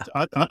 But then Yeah.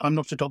 I'm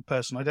not a dog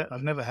person.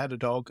 I've never had a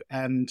dog,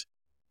 and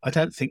I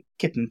don't think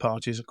kitten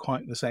parties are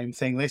quite the same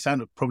thing. They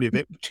sound probably a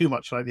bit too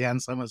much like the Ann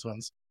Summers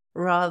ones.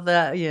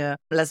 Rather, yeah.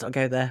 Let's not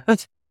go there.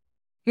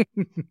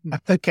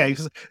 Okay,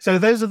 so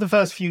those are the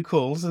first few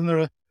calls, and there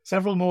are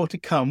several more to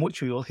come,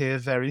 which we will hear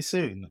very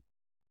soon.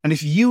 And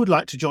if you would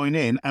like to join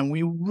in, and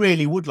we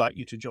really would like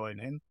you to join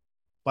in,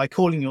 by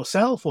calling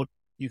yourself, or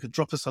you could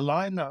drop us a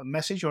line, a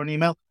message, or an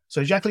email.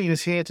 So Jacqueline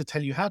is here to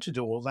tell you how to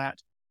do all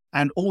that,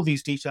 and all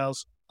these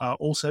details are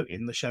also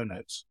in the show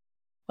notes.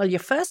 Well, your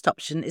first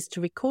option is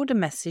to record a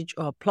message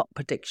or a plot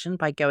prediction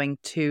by going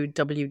to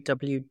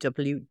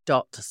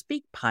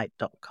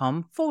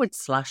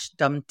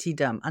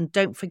www.speakpipe.com/dumtydum. And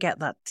don't forget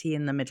that T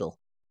in the middle.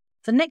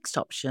 The next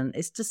option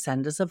is to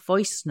send us a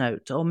voice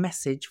note or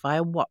message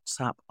via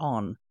WhatsApp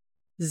on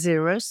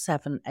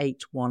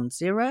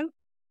 07810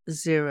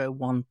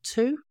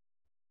 012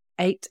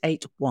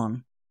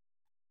 881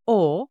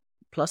 or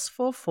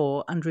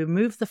 +44 and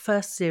remove the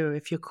first 0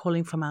 if you're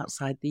calling from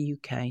outside the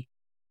UK.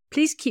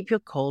 Please keep your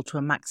call to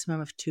a maximum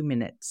of 2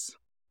 minutes.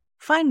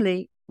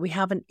 Finally, we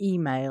have an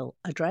email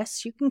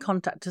address you can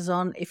contact us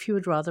on if you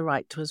would rather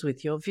write to us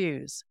with your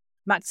views.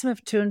 Maximum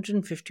of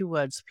 250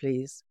 words,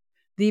 please.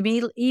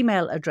 The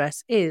email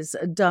address is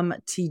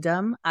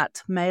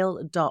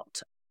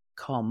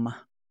dumtydum@mail.com.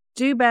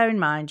 Do bear in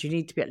mind you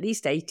need to be at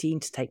least 18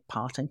 to take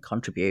part and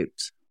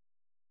contribute.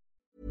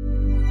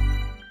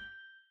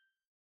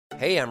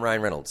 Hey, I'm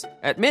Ryan Reynolds.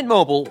 At Mint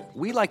Mobile,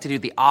 we like to do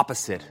the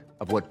opposite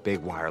of what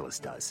Big Wireless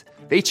does.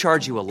 They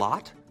charge you a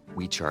lot,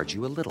 we charge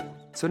you a little.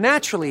 So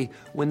naturally,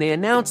 when they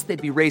announced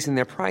they'd be raising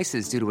their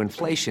prices due to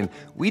inflation,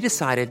 we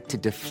decided to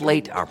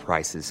deflate our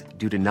prices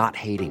due to not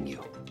hating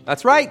you.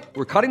 That's right.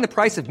 We're cutting the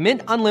price of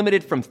Mint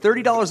Unlimited from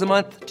 $30 a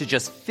month to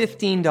just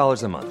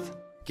 $15 a month.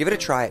 Give it a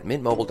try at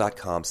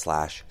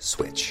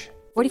mintmobile.com/switch.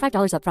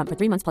 $45 up front for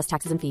 3 months plus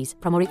taxes and fees.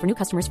 Promo rate for new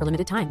customers for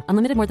limited time.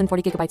 Unlimited more than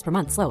 40 gigabytes per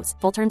month. Slows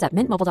full terms at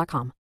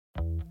mintmobile.com.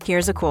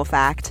 Here's a cool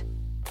fact.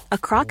 A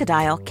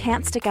crocodile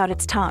can't stick out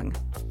its tongue.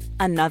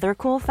 Another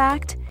cool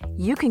fact,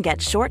 you can get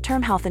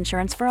short-term health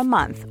insurance for a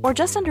month or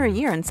just under a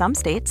year in some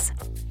states.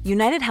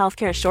 United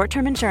Healthcare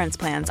short-term insurance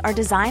plans are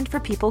designed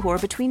for people who are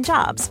between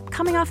jobs,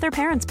 coming off their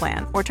parents'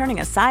 plan, or turning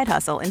a side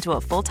hustle into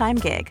a full-time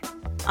gig.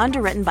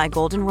 Underwritten by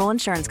Golden Rule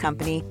Insurance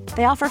Company,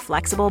 they offer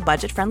flexible,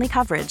 budget-friendly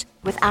coverage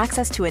with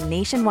access to a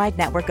nationwide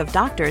network of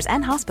doctors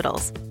and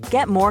hospitals.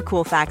 Get more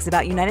cool facts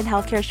about United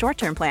Healthcare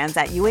short-term plans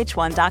at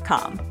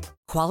uh1.com.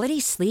 Quality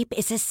sleep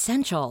is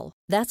essential.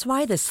 That's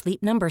why the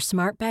Sleep Number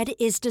Smart Bed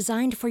is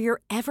designed for your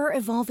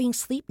ever-evolving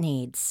sleep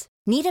needs.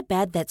 Need a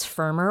bed that's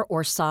firmer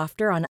or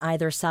softer on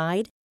either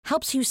side?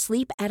 Helps you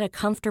sleep at a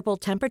comfortable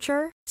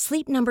temperature?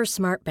 Sleep Number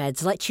Smart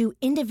Beds let you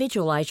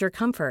individualize your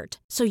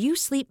comfort, so you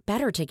sleep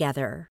better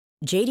together.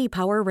 J.D.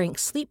 Power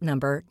ranks Sleep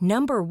Number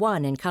number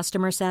 1 in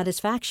customer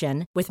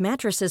satisfaction with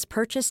mattresses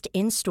purchased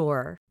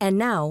in-store. And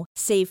now,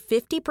 save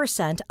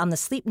 50% on the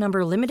Sleep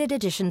Number Limited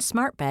Edition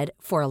Smart Bed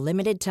for a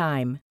limited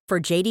time. For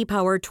J.D.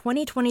 Power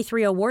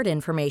 2023 award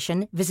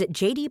information, visit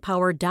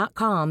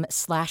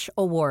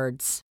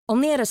jdpower.com/awards.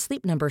 Only at a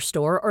Sleep Number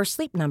store or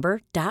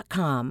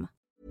sleepnumber.com.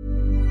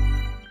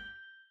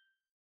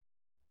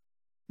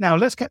 Now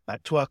let's get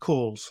back to our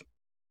calls.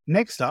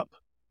 Next up,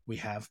 we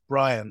have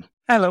Brian.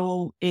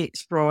 Hello,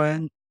 it's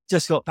Brian.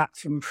 Just got back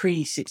from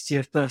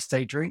pre-60th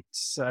birthday drinks,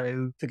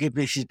 so forgive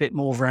me if she's a bit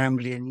more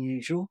rambly than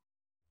usual.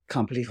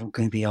 Can't believe I'm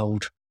going to be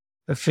old.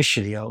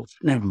 Officially old.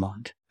 Never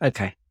mind.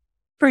 Okay.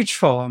 Bridge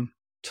Farm,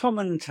 Tom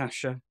and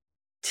Natasha,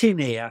 tin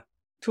ear,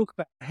 talk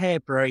about a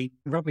harebrained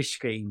rubbish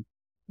scheme.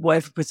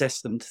 Whatever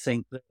possessed them to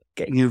think that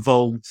getting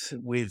involved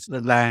with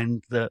the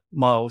land that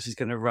Miles is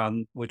going to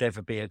run would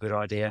ever be a good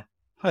idea.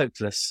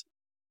 Hopeless.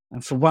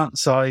 And for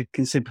once, I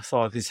can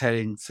sympathise with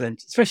Helen,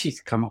 especially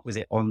to come up with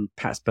it on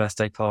Pat's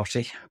birthday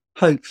party.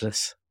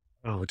 Hopeless.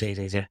 Oh,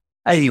 dear.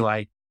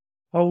 Anyway,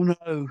 oh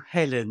no,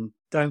 Helen,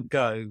 don't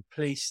go.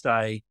 Please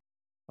stay.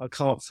 I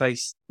can't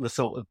face the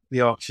thought of the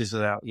Archers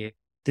without you.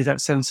 Did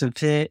that sound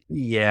sincere?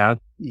 Yeah,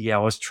 I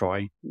was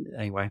trying.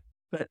 Anyway,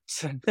 but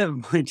never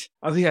mind.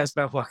 I think that's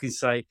about what I can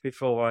say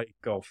before I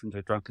go off into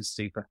a drunken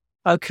stupor.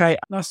 Okay,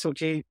 nice to talk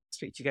to you.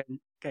 Speak to you again.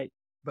 Okay.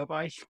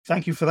 Bye-bye.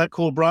 Thank you for that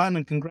call, Brian,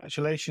 and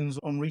congratulations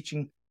on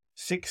reaching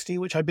 60,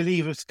 which I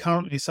believe is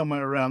currently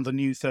somewhere around the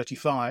new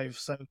 35.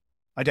 So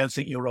I don't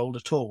think you're old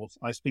at all.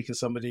 I speak as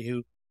somebody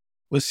who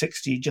was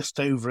 60 just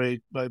over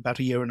about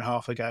a year and a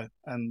half ago,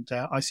 and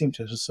I seem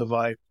to have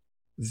survived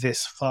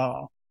this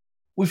far.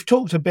 We've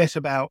talked a bit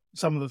about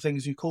some of the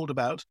things you called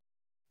about,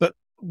 but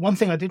one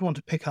thing I did want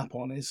to pick up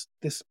on is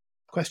this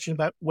question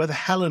about whether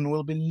Helen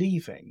will be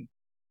leaving.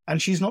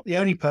 And she's not the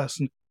only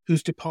person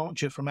whose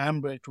departure from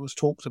Ambridge was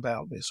talked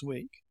about this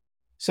week.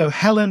 So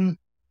Helen,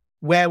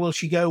 where will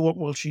she go? What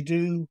will she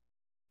do?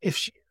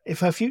 If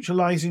her future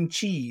lies in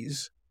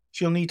cheese,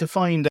 she'll need to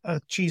find a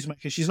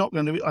cheesemaker. She's not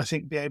going to, I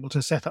think, be able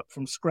to set up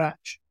from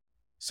scratch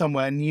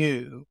somewhere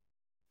new,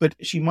 but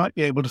she might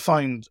be able to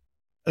find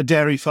a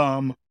dairy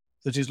farm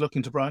that is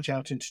looking to branch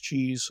out into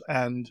cheese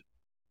and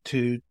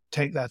to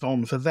take that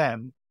on for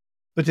them.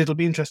 But it'll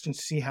be interesting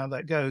to see how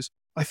that goes.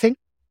 I think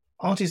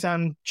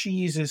artisan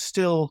cheese is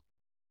still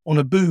on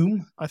a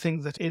boom. I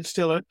think that it's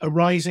still a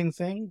rising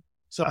thing.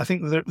 So I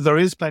think there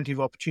is plenty of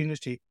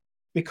opportunity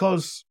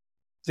because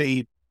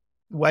the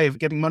way of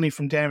getting money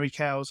from dairy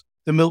cows,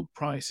 the milk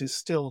price is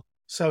still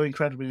so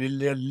incredibly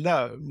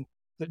low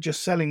that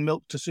just selling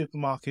milk to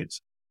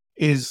supermarkets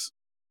is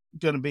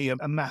going to be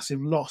a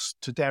massive loss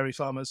to dairy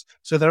farmers.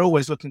 So they're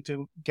always looking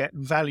to get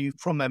value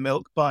from their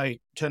milk by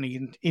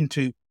turning it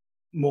into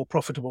more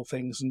profitable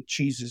things, and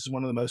cheese is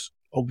one of the most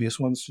obvious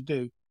ones to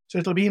do. So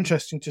it'll be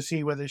interesting to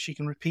see whether she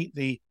can repeat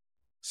the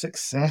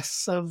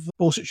success of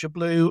Borsetshire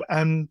Blue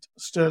and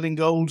Sterling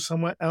Gold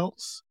somewhere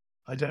else.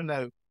 I don't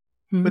know.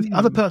 But the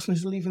other person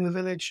who's leaving the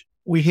village,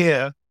 we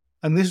hear,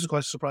 and this is quite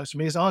a surprise to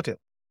me, is Ardil.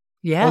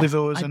 Yeah.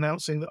 Oliver was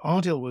announcing that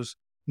Ardil was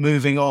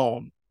moving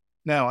on.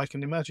 Now, I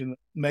can imagine that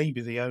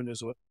maybe the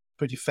owners were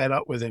pretty fed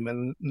up with him,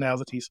 and now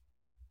that he's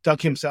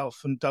dug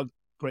himself and dug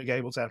Grey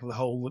Gables out of the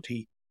hole that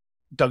he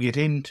dug it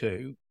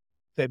into,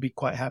 they'd be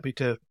quite happy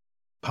to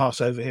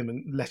pass over him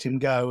and let him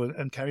go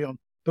and carry on.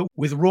 But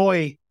with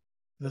Roy,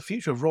 the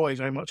future of Roy is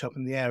very much up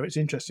in the air. It's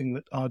interesting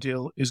that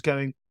Ardil is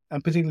going,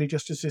 and particularly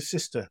just as his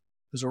sister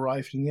has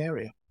arrived in the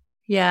area.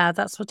 Yeah,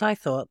 that's what I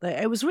thought.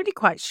 It was really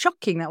quite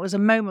shocking. That was a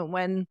moment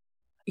when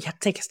you had to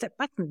take a step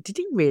back. Did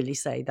he really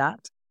say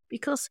that?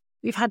 Because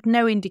we've had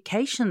no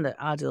indication that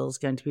Ardil's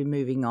going to be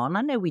moving on.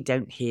 I know we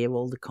don't hear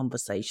all the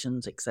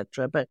conversations,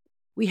 etc., but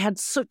we had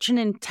such an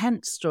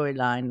intense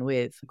storyline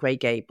with Grey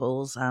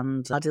Gables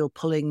and Ardil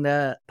pulling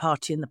the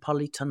party in the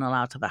polytunnel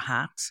out of a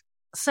hat.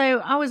 So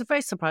I was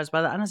very surprised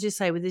by that. And as you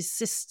say, with his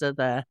sister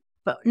there,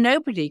 but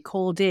nobody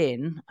called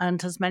in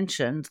and has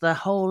mentioned the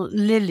whole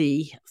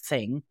Lily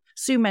thing.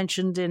 Sue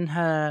mentioned in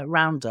her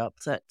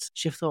roundup that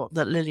she thought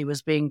that Lily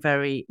was being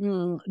very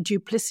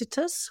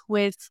duplicitous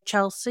with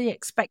Chelsea,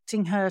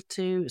 expecting her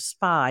to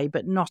spy,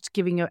 but not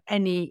giving her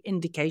any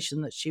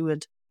indication that she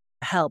would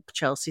help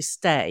Chelsea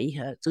stay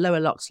at Lower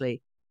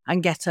Loxley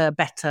and get a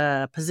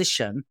better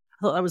position. I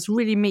thought that was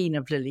really mean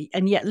of Lily,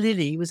 and yet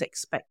Lily was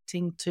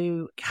expecting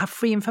to have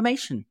free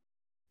information.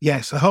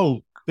 Yes, the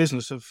whole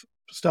business of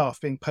staff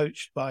being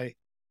poached by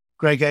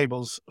Grey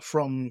Gables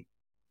from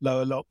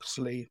Lower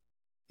Loxley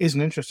is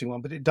an interesting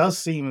one, but it does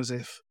seem as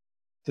if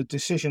the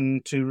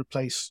decision to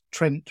replace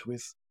Trent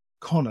with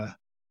Connor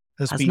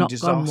has been not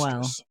disastrous.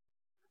 gone well.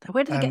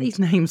 Where do they get these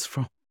names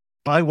from?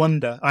 I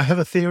wonder. I have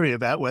a theory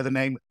about where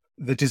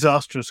the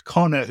disastrous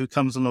Connor who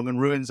comes along and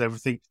ruins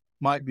everything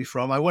might be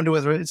from. I wonder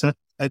whether it's a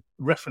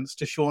reference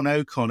to Sean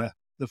O'Connor,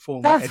 the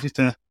former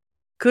editor.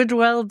 Could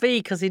well be,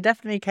 because he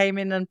definitely came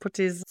in and put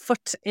his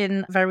foot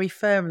in very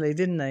firmly,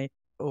 didn't he?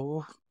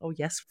 Oh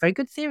yes. Very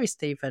good theory,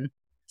 Stephen.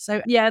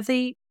 So, yeah,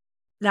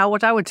 now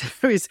what I would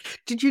do is,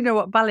 did you know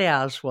what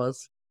balayage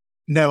was?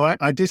 No,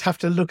 I did have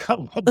to look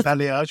up what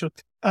balayage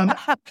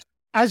was.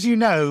 As you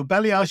know,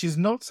 balayage is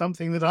not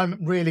something that I'm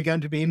really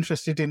going to be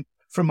interested in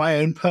from my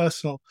own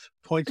personal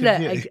point of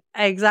view.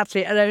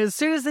 Exactly. And as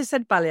soon as they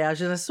said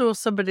balayage, and I saw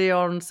somebody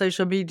on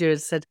social media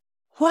and said,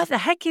 what the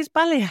heck is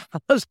balayage?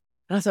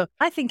 And I thought,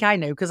 I think I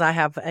know, because I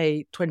have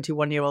a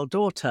 21-year-old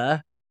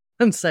daughter.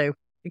 And so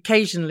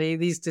occasionally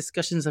these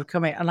discussions have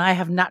come in, and I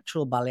have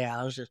natural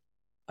balayage,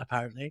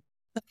 apparently.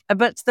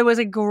 But there was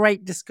a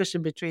great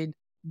discussion between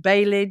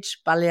bailage,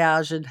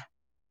 balayage, and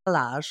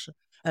halage,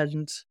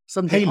 and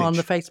something Haylage. on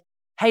the face.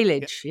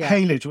 Haylage, yeah.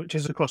 Haylage, which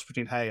is a cross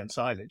between hay and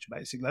silage,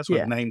 basically. That's where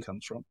the name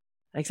comes from.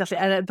 Exactly.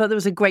 But there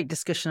was a great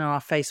discussion on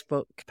our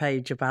Facebook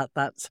page about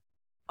that.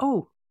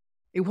 Oh,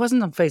 it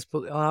wasn't on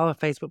Facebook, our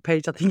Facebook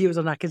page. I think it was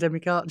on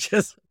Academic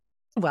Archers.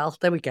 Well,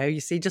 there we go.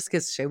 You see, just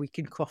because we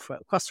can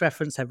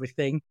cross-reference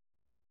everything.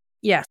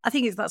 Yeah, I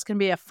think that's going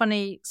to be a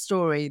funny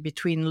story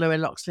between Lower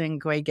Loxley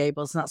and Grey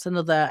Gables, and that's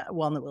another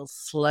one that will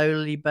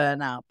slowly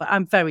burn out. But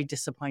I'm very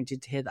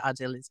disappointed to hear that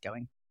Ardil is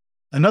going.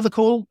 Another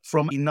call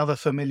from another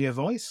familiar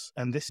voice,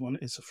 and this one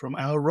is from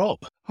our Rob.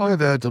 Hi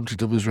there, Dumpty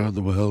Dummers around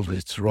the world.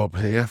 It's Rob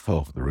here,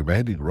 for the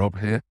remaining Rob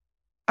here.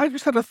 I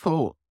just had a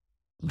thought.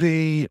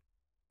 The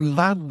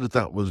land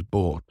that was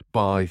bought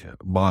by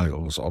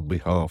Miles on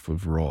behalf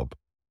of Rob,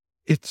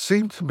 it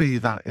seemed to me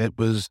that it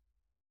was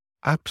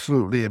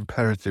absolutely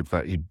imperative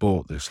that he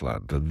bought this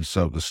land, and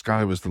so the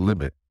sky was the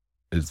limit,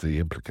 is the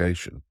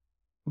implication.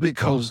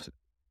 Because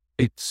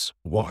it's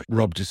what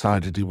Rob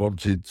decided he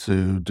wanted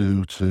to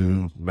do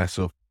to mess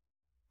up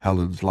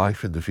Helen's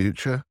life in the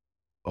future,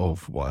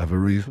 of whatever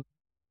reason.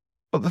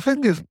 But the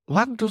thing is,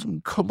 land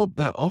doesn't come up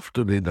that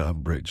often in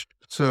Ambridge.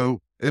 So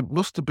it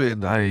must have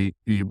been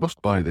you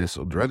must buy this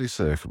under any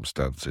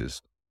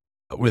circumstances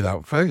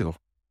without fail.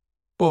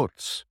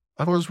 But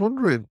I was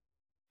wondering,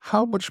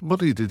 how much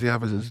money did he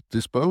have at his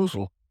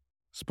disposal?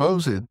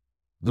 Supposing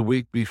the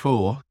week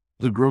before,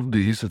 the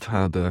Grundys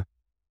had a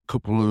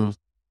couple of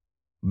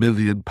 £1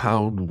 million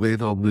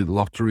win on the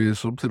lottery or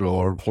something,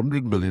 or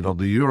 100 million on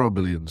the Euro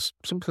Millions,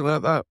 something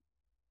like that.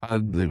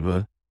 And they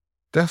were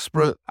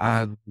desperate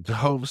and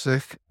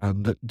homesick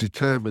and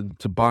determined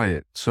to buy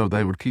it, so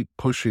they would keep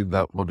pushing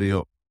that money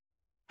up.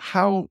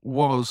 How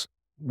was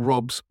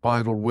Rob's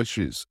final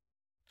wishes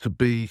to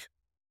be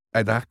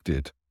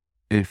enacted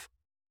if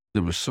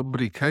there was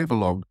somebody came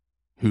along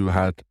who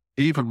had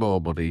even more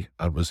money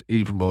and was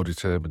even more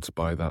determined to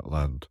buy that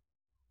land?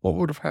 What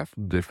would have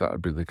happened if that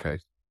had been the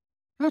case?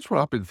 That's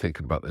what I've been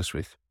thinking about this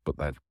week. But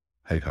then,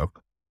 hey-ho.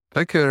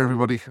 Take care,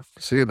 everybody.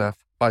 See you now.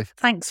 Bye.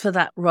 Thanks for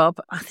that,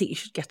 Rob. I think you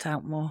should get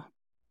out more.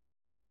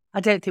 I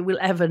don't think we'll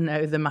ever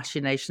know the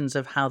machinations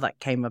of how that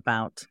came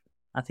about.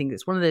 I think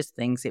it's one of those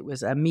things, it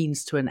was a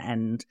means to an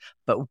end.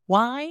 But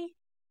why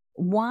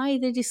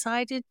they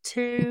decided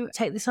to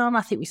take this on,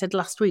 I think we said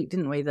last week,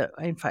 didn't we, that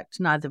in fact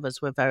neither of us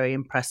were very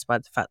impressed by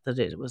the fact that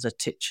it was a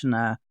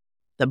Titchener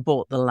that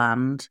bought the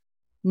land.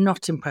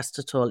 Not impressed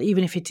at all,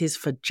 even if it is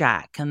for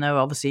Jack. And there are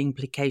obviously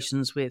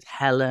implications with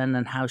Helen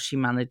and how she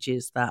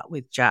manages that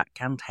with Jack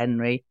and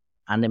Henry,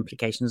 and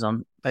implications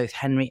on both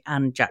Henry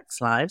and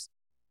Jack's lives.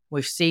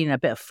 We've seen a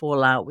bit of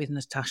fallout with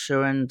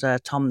Natasha and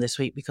Tom this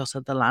week because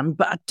of the land,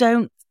 but I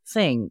don't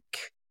think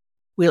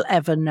we'll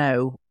ever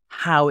know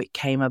how it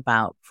came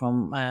about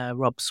from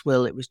Rob's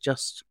will. It was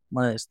just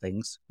one of those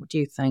things. What do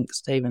you think,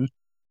 Stephen?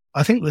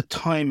 I think the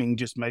timing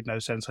just made no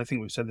sense. I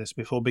think we've said this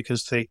before,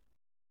 because the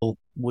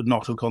would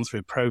not have gone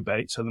through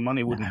probate, so the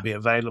money wouldn't be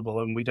available,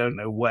 and we don't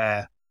know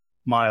where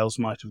Miles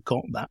might have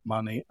got that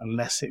money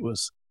unless it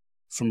was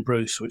from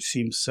Bruce, which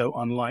seems so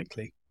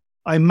unlikely.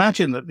 I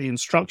imagine that the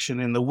instruction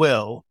in the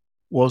will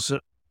was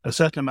that a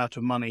certain amount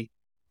of money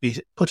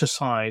be put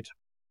aside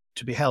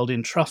to be held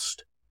in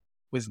trust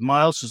with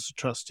Miles as a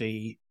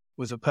trustee,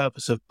 with the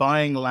purpose of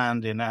buying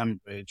land in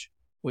Ambridge,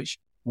 which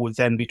would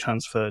then be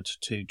transferred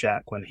to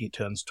Jack when he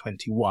turns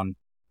 21.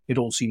 It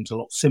all seems a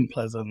lot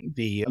simpler than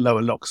the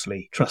Lower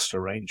Loxley trust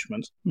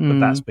arrangement, but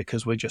that's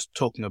because we're just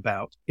talking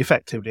about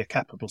effectively a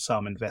capital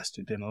sum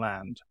invested in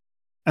land.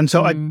 And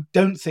so I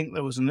don't think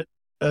there was an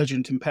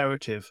urgent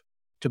imperative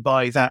to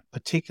buy that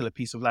particular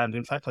piece of land.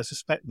 In fact, I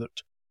suspect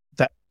that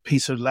that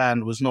piece of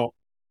land was not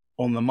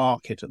on the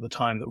market at the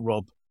time that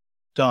Rob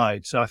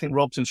died. So I think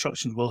Rob's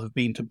instructions will have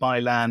been to buy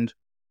land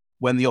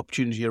when the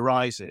opportunity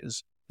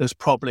arises. There's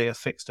probably a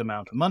fixed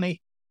amount of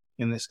money.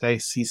 In this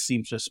case, he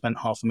seems to have spent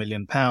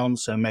 £500,000,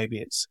 so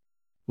maybe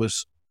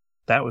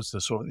that was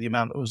the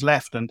amount that was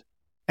left, and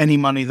any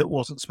money that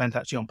wasn't spent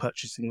actually on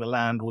purchasing the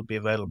land would be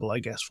available, I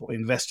guess, for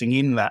investing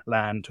in that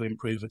land to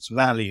improve its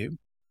value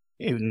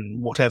in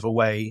whatever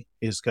way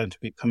is going to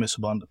be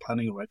permissible under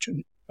planning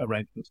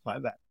arrangements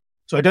like that.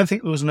 So I don't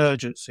think there was an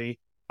urgency.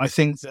 I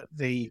think that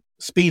the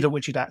speed at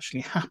which it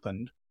actually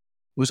happened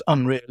was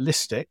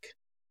unrealistic,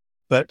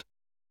 but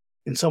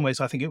in some ways,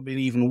 I think it would be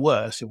even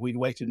worse if we'd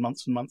waited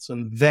months and months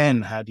and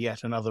then had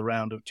yet another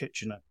round of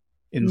Titchener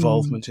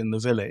involvement in the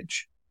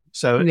village.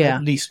 So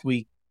at least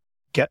we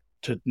get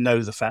to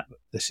know the fact that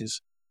this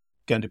is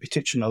going to be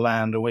Titchener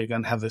land, or we're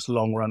going to have this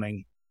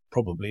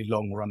probably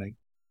long-running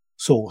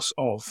source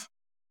of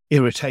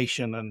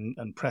irritation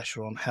and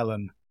pressure on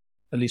Helen.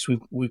 At least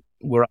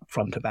we're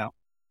upfront about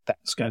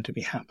that's going to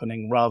be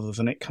happening, rather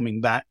than it coming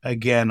back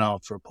again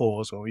after a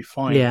pause where we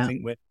finally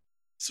think we're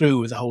through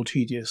with the whole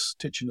tedious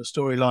Titchener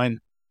storyline.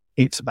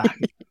 It's back.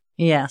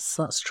 Yes,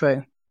 that's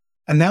true.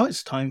 And now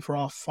it's time for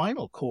our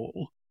final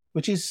call,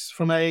 which is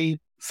from a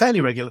fairly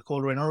regular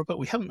caller in our, but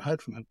we haven't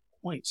heard from him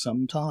quite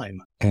some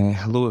time.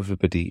 Hello,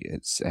 everybody.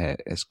 It's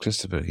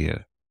Christopher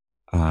here.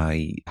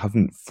 I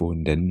haven't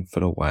phoned in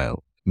for a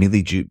while,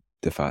 mainly due to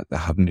the fact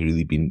that I haven't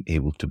really been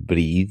able to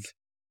breathe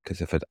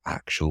because I've had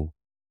actual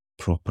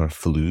proper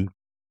flu.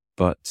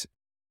 But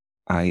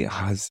it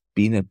has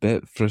been a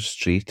bit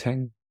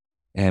frustrating.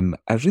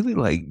 I really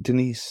like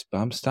Denise, but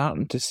I'm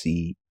starting to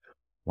see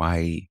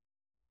why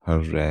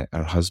her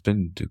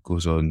husband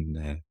goes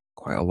on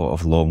quite a lot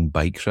of long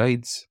bike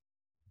rides.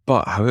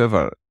 But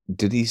however,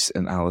 Denise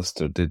and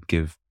Alistair did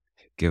give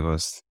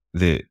us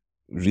the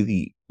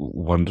really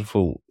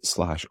wonderful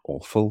 /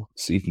 awful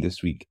scene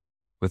this week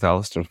with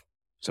Alistair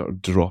sort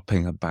of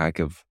dropping a bag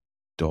of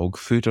dog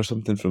food or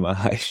something from a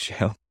high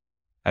shelf.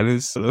 And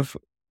it's sort of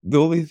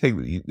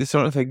the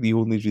sort of thing you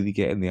only really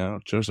get in the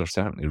Archers, or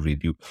certainly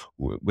Radio,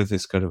 with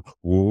this kind of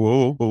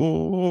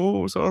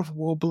whoa, sort of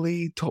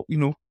wobbly top,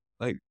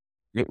 like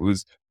it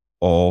was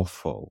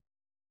awful,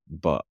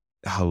 but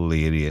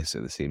hilarious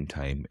at the same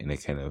time in a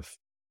kind of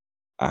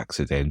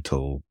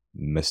accidental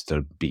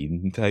Mr.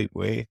 Bean type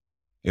way.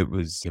 It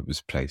was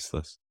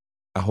priceless.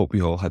 I hope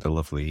you all had a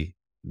lovely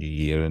New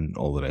Year and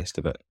all the rest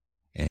of it.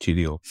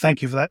 Cheerio.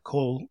 Thank you for that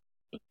call,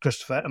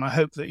 Christopher, and I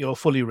hope that you're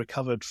fully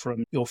recovered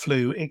from your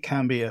flu. It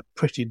can be a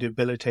pretty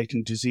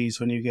debilitating disease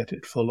when you get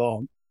it full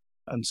on,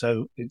 and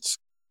so it's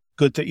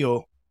good that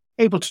you're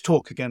able to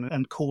talk again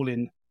and call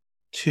in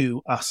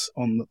to us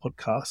on the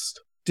podcast.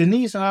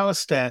 Denise and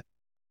Alistair,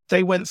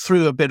 they went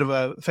through a bit of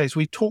a phase.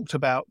 We talked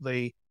about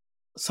the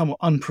somewhat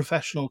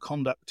unprofessional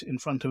conduct in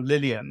front of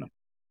Lillian,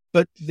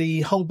 but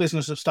the whole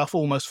business of stuff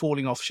almost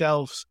falling off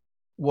shelves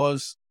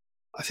was,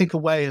 I think, a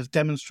way of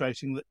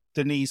demonstrating that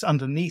Denise,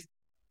 underneath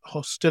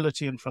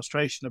hostility and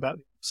frustration about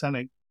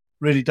selling,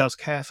 really does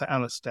care for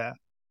Alistair.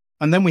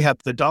 And then we had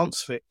the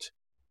dance fit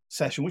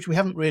session, which we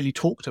haven't really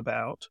talked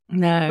about.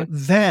 No. But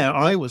there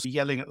I was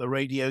yelling at the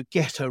radio,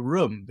 get a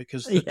room,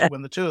 because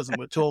when the two of them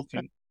were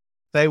talking,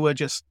 they were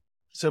just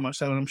so much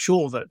so. And I'm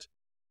sure that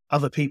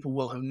other people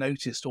will have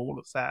noticed all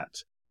of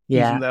that,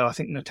 even though I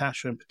think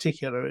Natasha in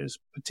particular is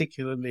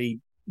particularly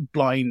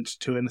blind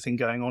to anything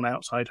going on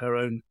outside her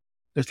own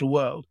little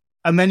world.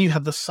 And then you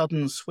have the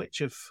sudden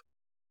switch of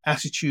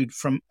attitude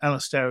from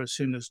Alistair as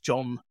soon as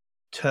John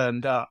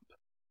turned up.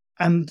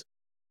 And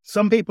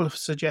some people have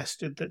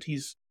suggested that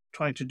he's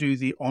trying to do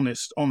the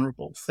honest,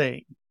 honourable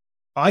thing.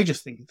 I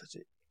just think that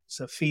it's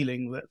a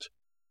feeling that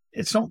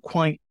it's not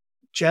quite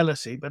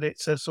jealousy, but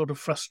it's a sort of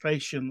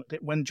frustration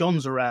that when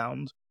John's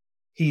around,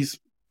 he's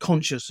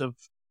conscious of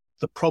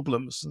the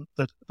problems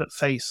that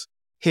face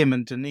him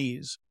and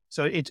Denise.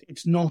 So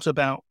it's not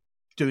about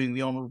doing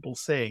the honourable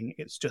thing.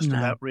 It's just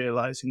about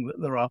realising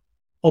that there are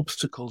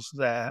obstacles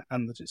there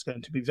and that it's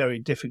going to be very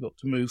difficult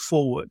to move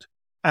forward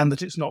and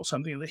that it's not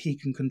something that he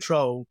can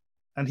control.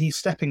 And he's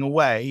stepping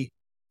away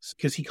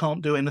because he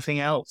can't do anything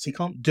else. He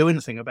can't do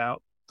anything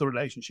about the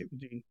relationship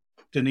between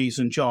Denise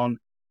and John.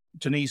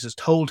 Denise has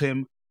told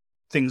him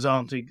things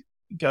aren't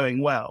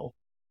going well,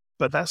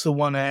 but that's the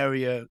one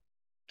area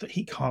that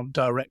he can't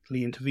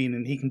directly intervene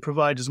in. He can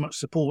provide as much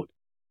support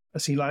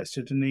as he likes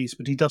to Denise,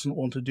 but he doesn't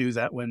want to do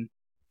that when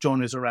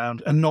John is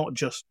around, and not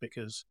just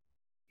because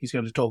he's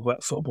going to talk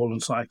about football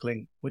and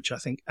cycling, which I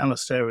think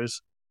Alistair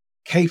is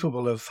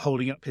capable of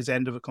holding up his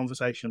end of a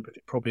conversation, but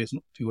it probably isn't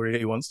what he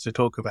really wants to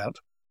talk about.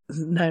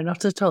 No,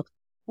 not at all.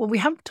 Well, we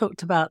haven't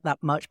talked about that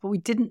much, but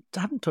we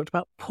haven't talked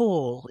about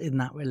Paul in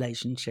that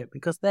relationship,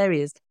 because there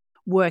he is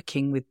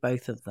working with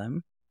both of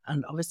them.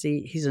 And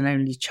obviously he's an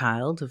only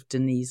child of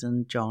Denise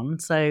and John.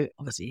 So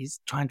obviously he's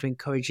trying to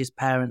encourage his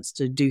parents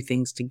to do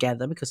things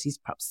together because he's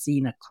perhaps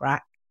seen a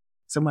crack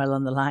somewhere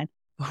along the line.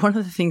 But one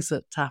of the things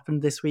that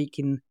happened this week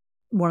in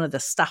one of the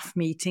staff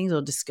meetings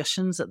or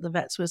discussions at the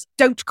vets was,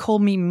 don't call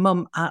me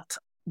mum at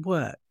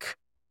work.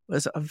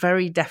 Was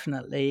very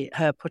definitely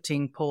her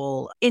putting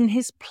Paul in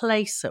his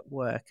place at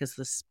work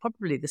as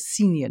probably the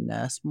senior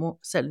nurse,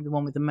 certainly the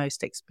one with the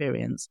most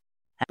experience.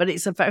 But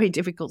it's a very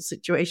difficult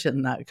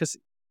situation now, because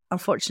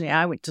unfortunately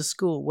I went to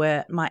school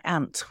where my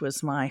aunt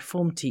was my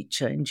form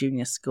teacher in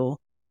junior school.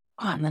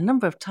 Oh, and the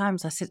number of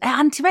times I said, hey,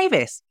 Auntie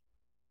Mavis.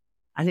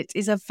 And it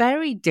is a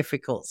very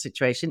difficult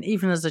situation,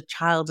 even as a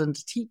child and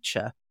a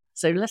teacher.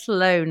 So let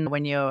alone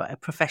when you're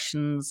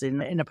professions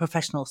in a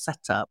professional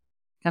setup.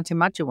 Can't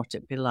imagine what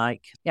it'd be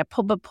like. Yeah,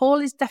 but Paul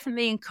is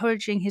definitely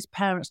encouraging his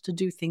parents to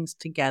do things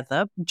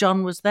together.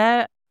 John was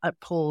there at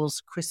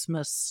Paul's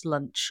Christmas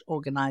lunch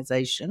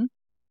organisation.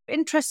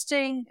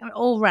 Interesting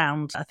all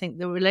round. I think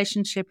the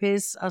relationship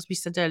is, as we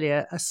said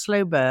earlier, a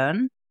slow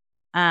burn.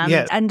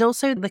 And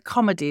also the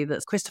comedy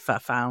that Christopher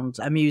found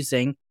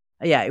amusing.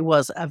 Yeah, it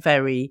was a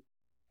very...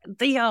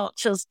 The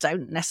Archers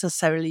don't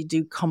necessarily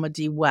do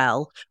comedy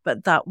well,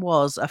 but that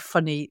was a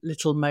funny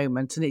little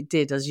moment. And it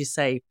did, as you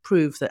say,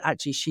 prove that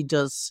actually she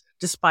does,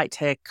 despite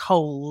her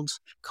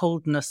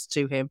coldness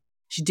to him,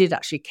 she did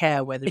actually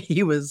care whether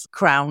he was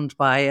crowned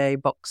by a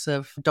box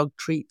of dog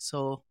treats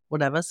or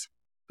whatever's.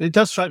 But it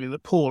does strike me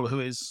that Paul,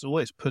 who is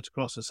always put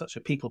across as such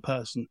a people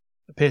person,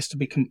 appears to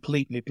be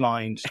completely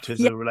blind to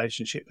the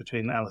relationship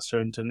between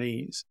Alistair and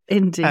Denise.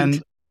 Indeed.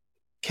 And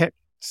kept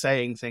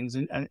saying things,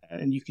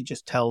 and you could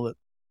just tell that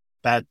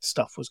bad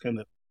stuff was going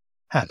to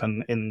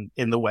happen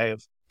in the way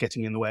of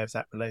getting in the way of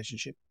that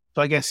relationship.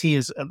 So I guess he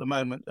is at the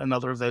moment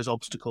another of those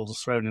obstacles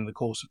thrown in the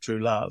course of true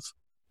love.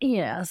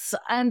 Yes,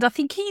 and I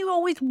think he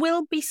always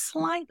will be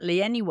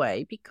slightly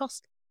anyway,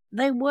 because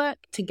they work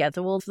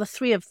together, all the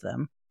three of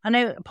them. I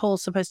know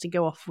Paul's supposed to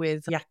go off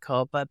with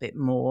Jakob a bit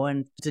more,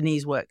 and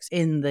Denise works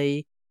in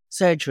the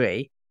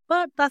surgery,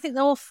 but I think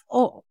they're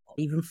all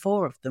even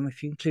four of them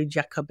if you include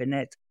Jakob in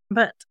it.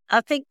 But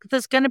I think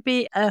there's going to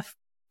be a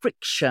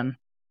friction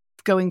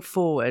going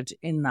forward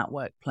in that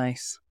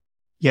workplace.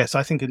 Yes,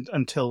 I think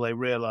until they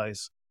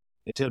realise,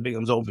 until it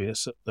becomes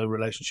obvious that the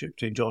relationship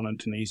between John and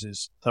Denise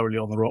is thoroughly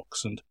on the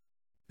rocks and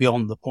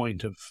beyond the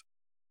point of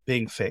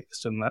being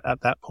fixed. And at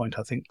that point,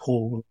 I think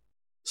Paul will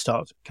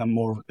start to become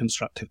more of a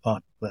constructive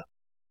part of the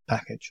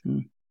package.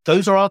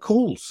 Those are our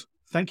calls.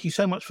 Thank you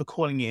so much for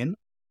calling in.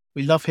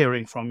 We love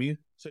hearing from you.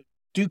 So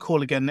do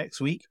call again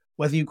next week,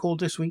 whether you called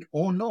this week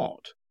or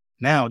not.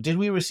 Now, did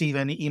we receive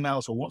any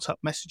emails or WhatsApp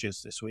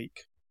messages this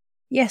week?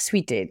 Yes,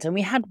 we did. And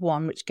we had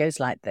one which goes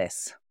like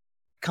this.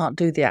 Can't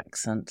do the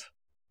accent,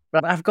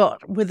 but I've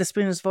got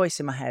Witherspooner's voice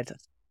in my head.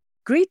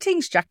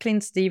 Greetings,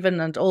 Jacqueline, Stephen,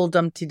 and all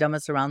Dumpty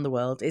Dummers around the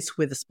world. It's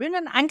Witherspoon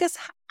and Angus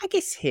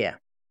Haggis here.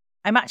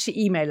 I'm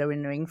actually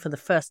emailing for the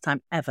first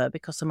time ever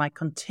because of my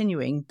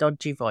continuing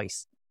dodgy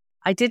voice.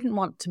 I didn't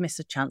want to miss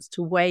a chance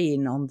to weigh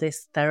in on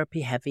this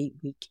therapy-heavy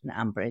week in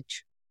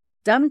Ambridge.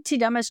 Dumpty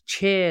Dummers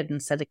cheered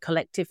and said a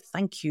collective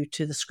thank you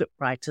to the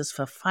scriptwriters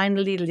for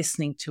finally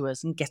listening to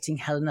us and getting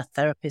Helen a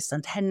therapist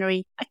and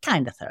Henry a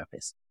kind of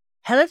therapist.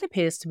 Helen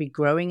appears to be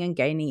growing and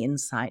gaining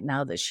insight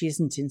now that she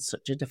isn't in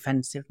such a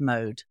defensive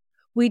mode.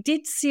 We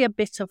did see a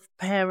bit of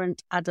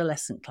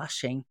parent-adolescent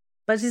clashing,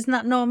 but isn't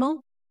that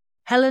normal?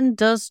 Helen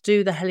does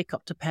do the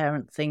helicopter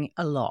parent thing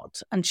a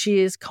lot, and she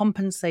is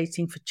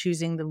compensating for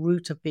choosing the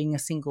route of being a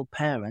single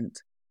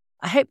parent.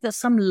 I hope that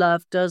some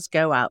love does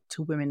go out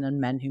to women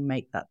and men who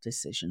make that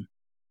decision.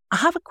 I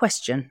have a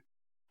question.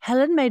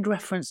 Helen made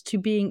reference to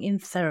being in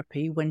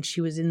therapy when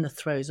she was in the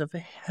throes of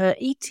her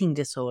eating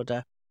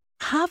disorder.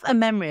 I have a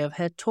memory of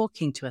her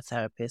talking to a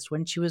therapist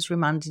when she was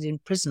remanded in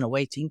prison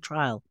awaiting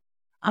trial.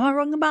 Am I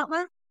wrong about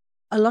that?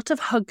 A lot of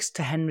hugs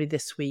to Henry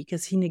this week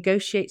as he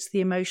negotiates the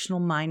emotional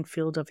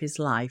minefield of his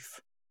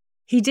life.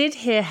 He did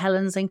hear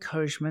Helen's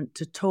encouragement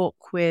to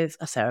talk with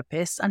a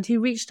therapist, and he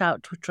reached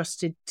out to a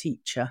trusted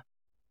teacher,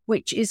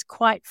 which is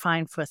quite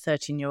fine for a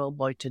 13-year-old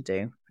boy to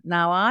do.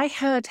 Now, I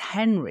heard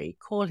Henry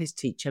call his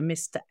teacher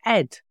Mr.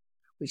 Ed,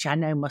 which I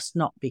know must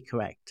not be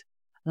correct.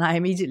 And I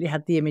immediately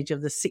had the image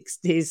of the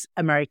 60s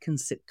American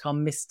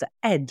sitcom Mr.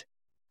 Ed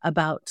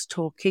about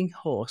talking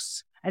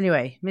horse.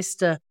 Anyway,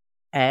 Mr.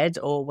 Ed,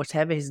 or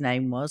whatever his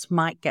name was,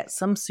 might get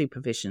some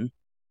supervision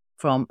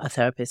from a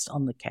therapist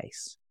on the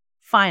case.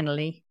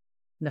 Finally,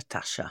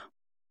 Natasha.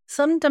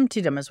 Some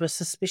Dumpty Dummers were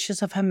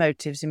suspicious of her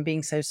motives in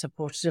being so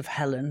supportive of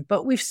Helen,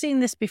 but we've seen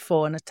this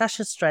before.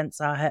 Natasha's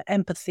strengths are her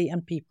empathy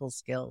and people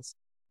skills,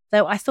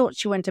 though I thought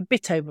she went a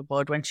bit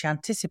overboard when she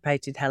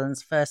anticipated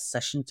Helen's first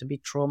session to be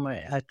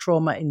a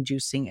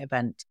trauma-inducing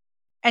event.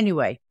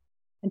 Anyway,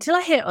 until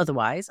I hear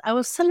otherwise, I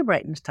will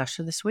celebrate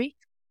Natasha this week.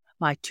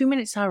 My 2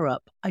 minutes are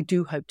up. I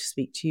do hope to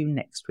speak to you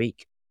next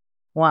week.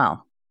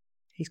 Wow,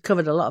 he's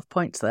covered a lot of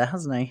points there,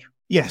 hasn't he?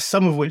 Yes,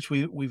 some of which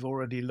we've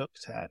already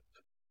looked at.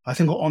 I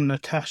think on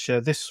Natasha,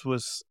 this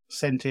was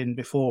sent in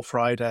before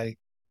Friday.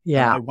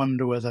 Yeah. I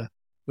wonder whether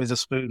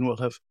Witherspoon will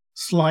have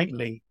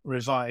slightly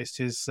revised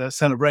his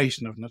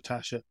celebration of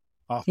Natasha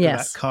after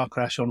that car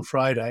crash on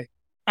Friday.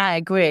 I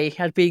agree.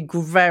 I'd be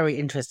very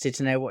interested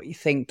to know what you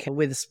think of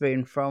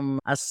Witherspoon from,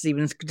 as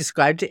Stephen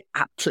described it,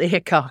 aptly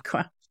a car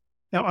crash.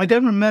 Now, I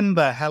don't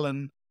remember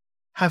Helen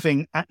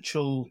having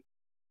actual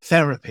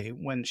therapy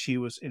when she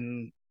was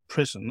in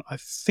prison. I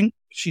think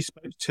she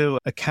spoke to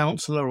a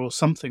counsellor or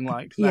something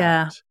like that.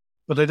 Yeah.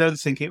 But I don't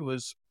think it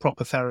was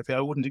proper therapy.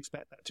 I wouldn't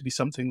expect that to be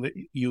something that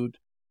you'd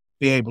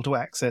be able to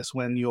access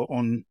when you're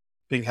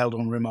being held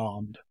on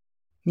remand.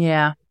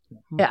 Yeah.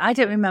 Yeah, I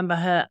don't remember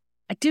her.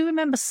 I do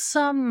remember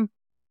some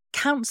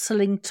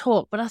counselling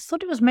talk, but I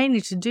thought it was mainly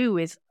to do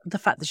with the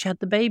fact that she had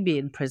the baby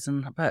in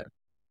prison. But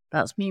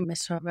that's me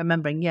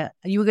misremembering. Yeah.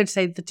 You were going to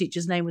say the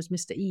teacher's name was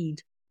Mr.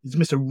 Eade. It's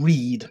Mr.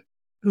 Reed.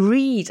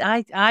 Reed.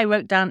 I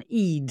wrote down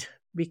Eade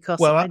because...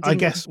 Well, I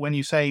guess when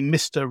you say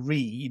Mr.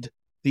 Reed,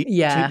 the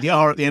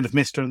R at the end of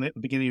Mr. and at the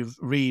beginning of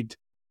Reed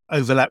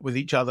overlap with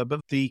each other,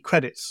 but the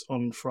credits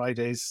on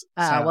Fridays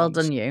well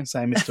done you.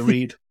 Say Mr.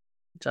 Reed.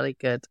 Jolly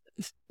good.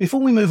 Before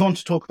we move on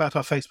to talk about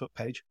our Facebook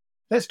page,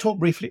 let's talk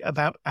briefly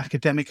about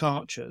academic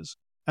archers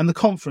and the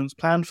conference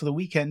planned for the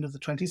weekend of the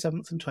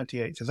 27th and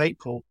 28th of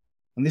April.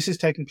 And this is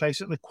taking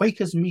place at the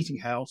Quakers Meeting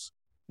House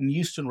in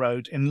Euston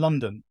Road in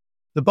London.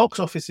 The box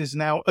office is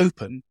now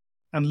open,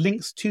 and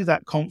links to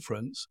that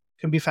conference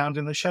can be found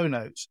in the show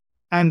notes.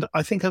 And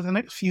I think over the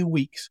next few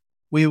weeks,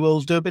 we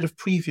will do a bit of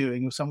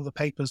previewing of some of the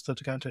papers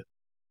that are going to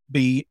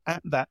be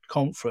at that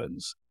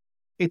conference.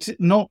 It's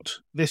not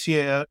this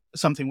year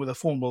something with a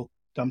formal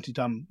Dumpty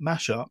Dum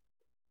mashup,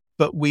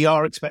 but we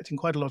are expecting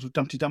quite a lot of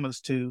Dumpty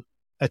Dummers to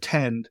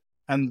attend,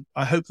 and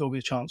I hope there'll be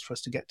a chance for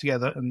us to get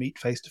together and meet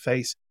face to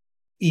face,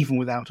 even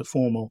without a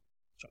formal.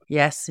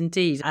 Yes,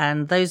 indeed.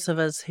 And those of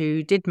us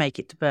who did make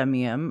it to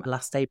Birmingham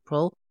last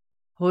April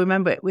will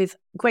remember it with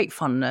great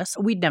fondness.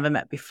 We'd never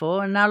met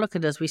before, and now look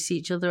at us, we see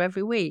each other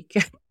every week.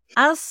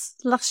 As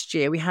last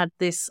year we had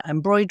this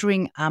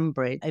Embroidering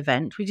Ambridge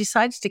event, we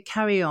decided to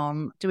carry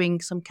on doing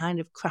some kind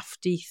of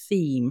crafty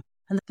theme.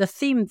 And the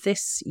theme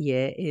this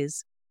year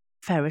is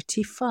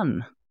ferrety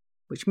fun,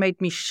 which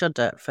made me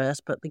shudder at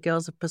first, but the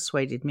girls have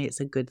persuaded me it's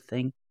a good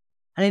thing.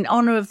 And in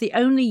honour of the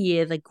only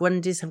year the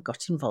Grundys have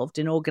got involved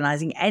in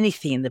organising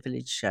anything in the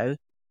village show,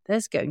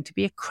 there's going to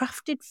be a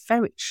crafted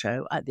ferret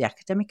show at the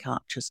Academic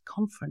Archers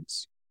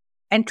Conference.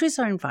 Entries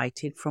are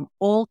invited from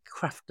all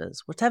crafters,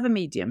 whatever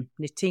medium: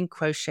 knitting,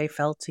 crochet,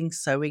 felting,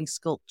 sewing,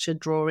 sculpture,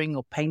 drawing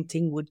or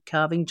painting, wood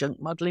carving,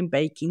 junk modelling,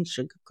 baking,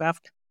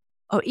 sugarcraft,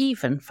 or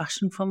even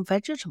fashion from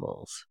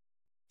vegetables.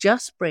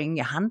 Just bring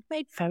your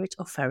handmade ferret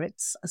or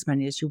ferrets, as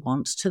many as you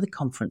want, to the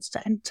conference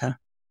to enter.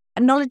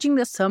 Acknowledging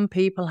that some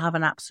people have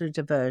an absolute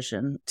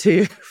aversion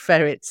to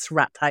ferrets,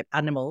 rat-type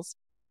animals,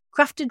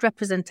 crafted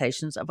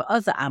representations of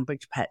other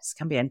Ambridge pets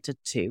can be entered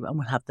too and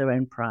will have their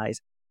own prize.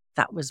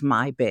 That was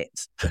my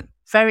bit.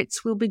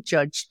 Ferrets will be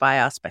judged by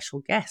our special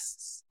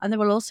guests, and there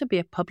will also be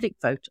a public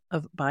vote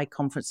by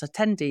conference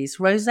attendees.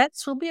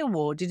 Rosettes will be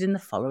awarded in the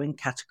following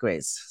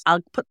categories. I'll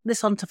put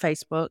this onto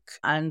Facebook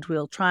and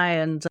we'll try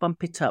and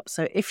bump it up.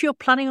 So if you're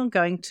planning on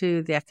going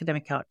to the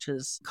Academic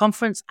Archers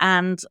conference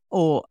and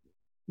or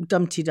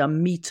Dumpty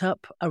Dum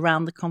meetup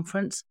around the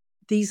conference,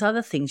 these are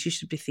the things you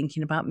should be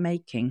thinking about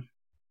making.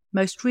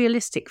 Most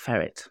realistic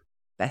ferret,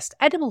 best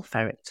edible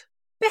ferret,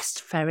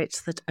 best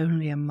ferret that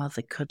only a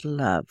mother could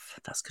love.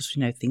 That's because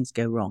we know things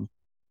go wrong.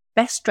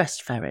 Best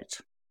dressed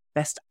ferret,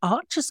 best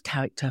archer's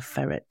character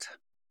ferret,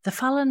 the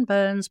Fallon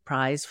Burns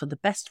Prize for the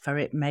best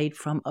ferret made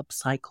from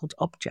upcycled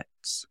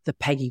objects, the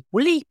Peggy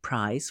Woolley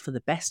Prize for the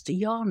best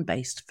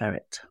yarn-based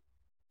ferret,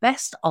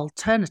 best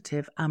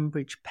alternative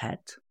Ambridge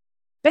pet,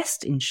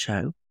 best in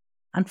show,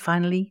 and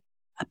finally,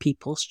 a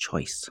People's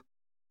Choice.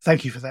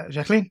 Thank you for that,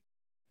 Jacqueline.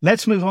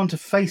 Let's move on to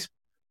Facebook,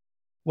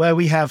 where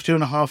we have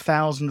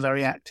 2,500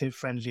 very active,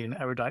 friendly and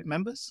erudite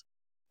members.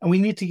 And we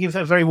need to give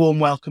a very warm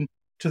welcome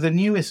to the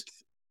newest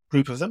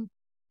group of them,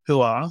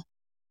 who are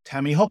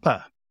Tammy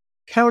Hopper,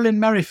 Carolyn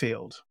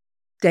Merrifield,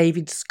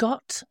 David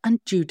Scott and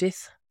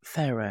Judith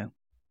Farrow.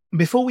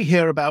 Before we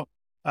hear about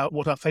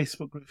what our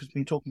Facebook group has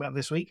been talking about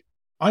this week,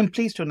 I'm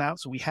pleased to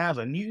announce that we have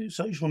a new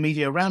social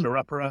media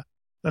rounder-upper,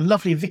 the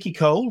lovely Vicky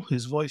Cole,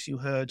 whose voice you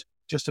heard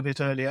just a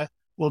bit earlier,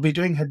 will be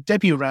doing her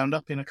debut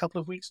roundup in a couple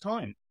of weeks'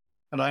 time.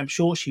 And I am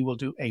sure she will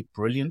do a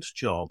brilliant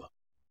job.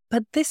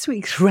 But this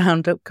week's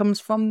roundup comes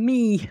from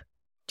me.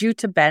 Due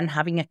to Ben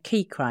having a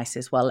key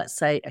crisis, well, let's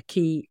say a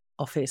key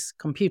office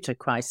computer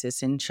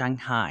crisis in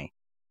Shanghai.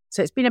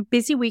 So it's been a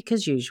busy week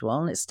as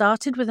usual, and it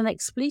started with an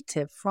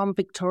expletive from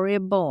Victoria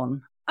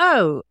Bourne.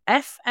 Oh,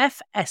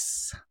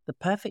 FFS, the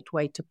perfect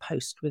way to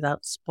post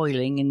without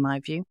spoiling, in my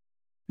view.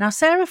 Now,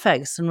 Sarah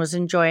Ferguson was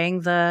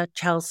enjoying the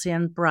Chelsea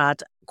and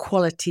Brad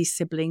quality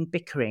sibling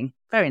bickering.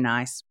 Very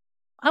nice.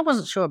 I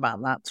wasn't sure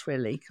about that,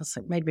 really, because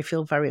it made me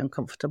feel very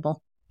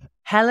uncomfortable.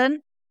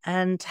 Helen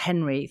and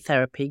Henry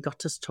therapy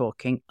got us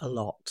talking a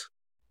lot.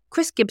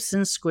 Chris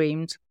Gibson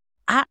screamed,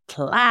 "At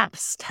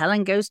last,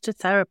 Helen goes to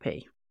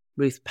therapy."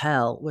 Ruth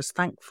Pell was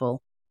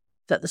thankful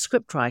that the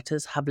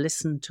scriptwriters have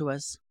listened to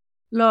us.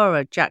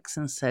 Laura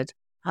Jackson said,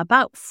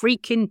 "About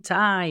freaking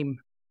time."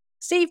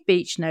 Steve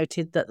Beach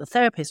noted that the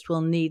therapist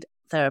will need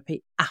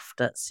therapy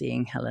after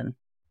seeing Helen.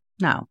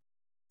 Now,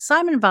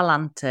 Simon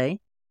Valente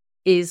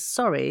is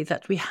sorry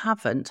that we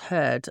haven't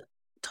heard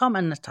Tom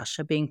and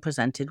Natasha being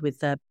presented with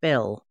their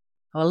bill.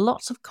 There are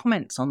lots of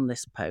comments on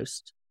this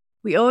post.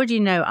 We already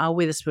know Al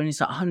Witherspoon is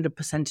not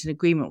 100% in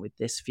agreement with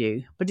this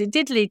view, but it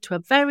did lead to a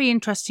very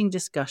interesting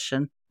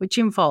discussion which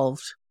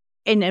involved,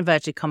 in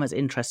inverted commas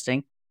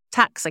interesting,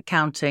 tax,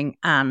 accounting,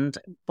 and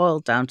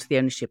boiled down to the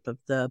ownership of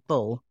the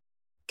bull.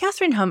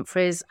 Catherine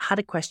Humphreys had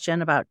a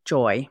question about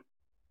Joy.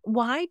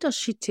 Why does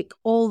she tick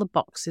all the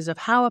boxes of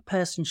how a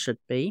person should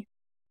be,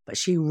 but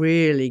she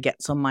really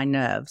gets on my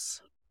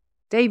nerves?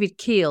 David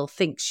Keel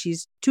thinks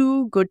she's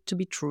too good to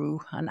be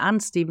true, and Anne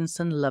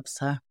Stevenson loves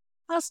her,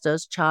 as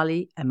does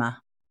Charlie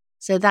Emma.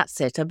 So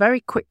that's it, a very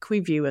quick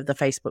review of the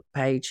Facebook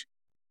page.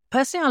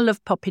 Personally, I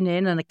love popping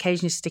in and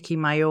occasionally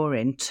sticking my oar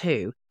in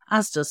too,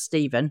 as does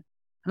Stephen.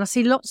 And I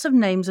see lots of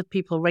names of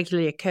people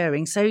regularly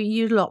occurring, so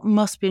you lot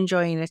must be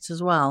enjoying it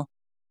as well.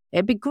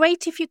 It'd be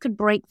great if you could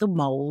break the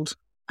mould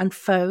and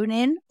phone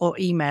in or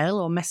email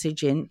or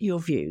message in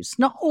your views.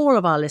 Not all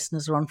of our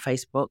listeners are on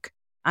Facebook,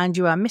 and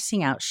you are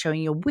missing out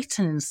showing your wit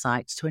and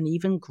insights to an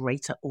even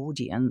greater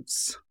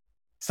audience.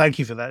 Thank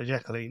you for that,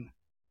 Jacqueline.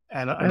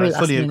 And I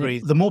fully agree.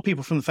 The more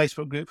people from the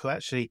Facebook group who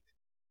actually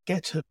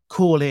get to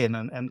call in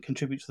and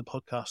contribute to the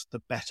podcast,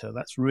 the better.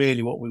 That's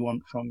really what we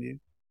want from you.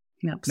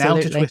 Absolutely.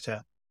 Now to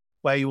Twitter,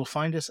 where you will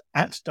find us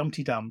at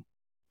Dumpty Dum.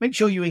 Make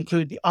sure you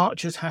include the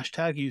Archers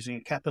hashtag using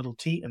a capital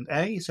T and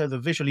A so the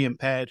visually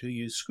impaired who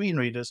use screen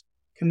readers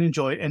can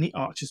enjoy any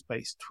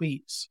Archers-based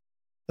tweets.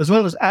 As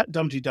well as at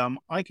Dumpty Dum,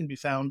 I can be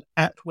found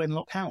at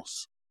Wenlock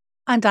House.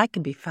 And I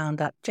can be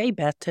found at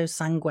Gilberto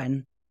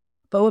Sanguen.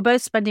 But we're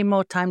both spending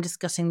more time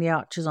discussing the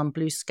Archers on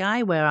Blue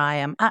Sky, where I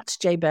am at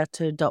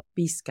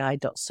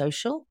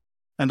gilberto.bsky.social.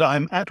 And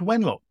I'm at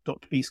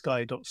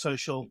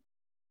wenlock.bsky.social.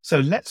 So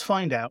let's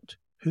find out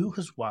who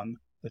has won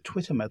the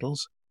Twitter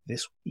medals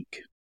this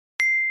week.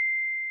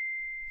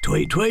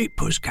 Tweet, tweet,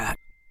 Pushcat.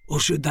 Or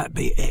should that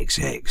be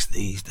XX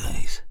these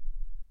days?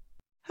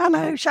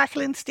 Hello,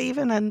 Jacqueline,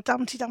 Stephen, and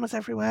Dumpty Dummers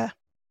everywhere.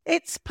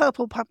 It's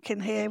Purple Pumpkin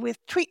here with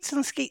Tweets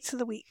and Skeets of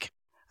the Week.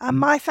 And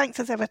my thanks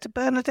as ever to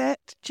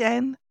Bernadette,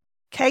 Jen,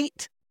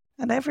 Kate,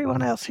 and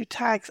everyone else who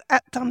tags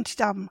at Dumpty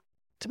Dum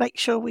to make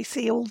sure we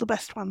see all the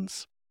best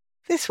ones.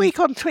 This week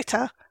on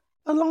Twitter,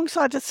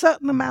 alongside a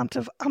certain amount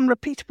of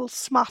unrepeatable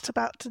smut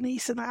about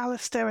Denise and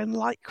Alistair in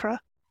Lycra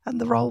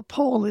and the role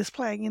Paul is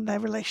playing in their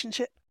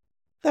relationship,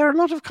 there are a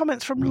lot of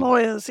comments from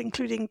lawyers,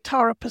 including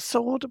Tara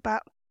Persaud,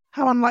 about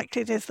how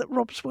unlikely it is that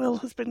Rob's will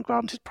has been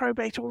granted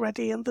probate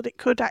already and that it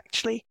could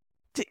actually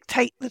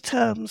dictate the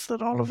terms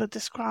that Oliver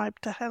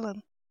described to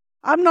Helen.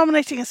 I'm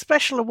nominating a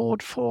special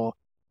award for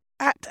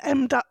at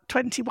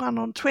mduck21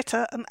 on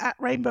Twitter and at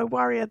Rainbow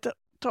Warrior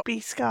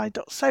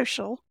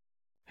allwyn.bsky.social,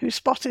 who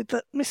spotted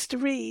that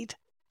Mr. Reed,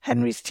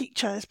 Henry's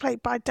teacher, is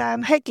played by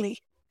Dan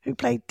Hegley, who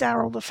played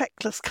Darryl the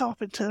Feckless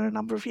Carpenter a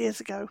number of years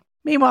ago.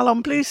 Meanwhile,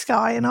 on Blue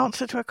Sky, in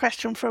answer to a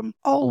question from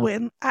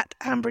Olwyn at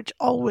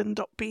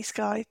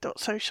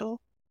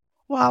ambridgeolwyn.bsky.social,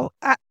 while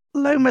at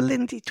Loma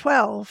Lindy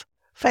 12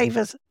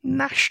 favours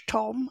Nash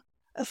Tom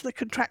as the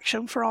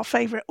contraction for our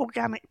favourite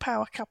organic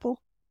power couple,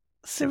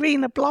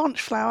 Serena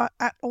Blanchflower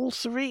at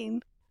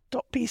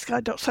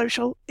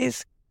allserene.bsky.social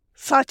is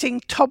citing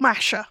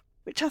Tomasha,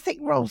 which I think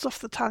rolls off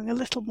the tongue a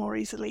little more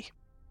easily.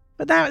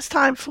 But now it's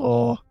time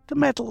for the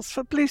medals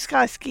for Blue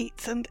Sky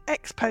Skeets and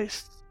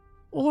X-Posts,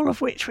 all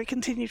of which we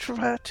continue to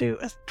refer to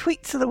as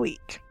Tweets of the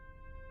Week.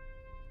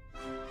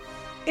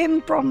 In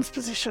bronze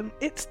position,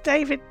 it's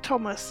David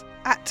Thomas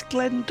at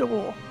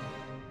Glendore,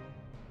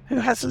 who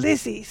has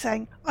Lizzie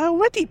saying, I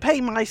already pay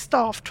my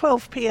staff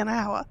 12p an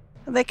hour,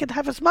 and they can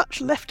have as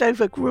much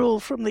leftover gruel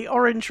from the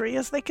orangery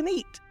as they can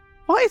eat.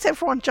 Why is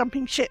everyone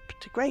jumping ship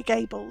to Grey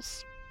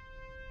Gables?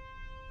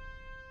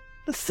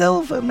 The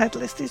silver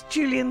medalist is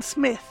Julian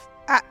Smith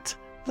at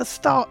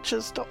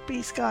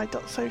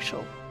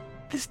thestarchers.bsky.social.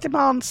 This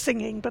demands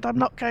singing, but I'm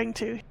not going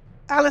to.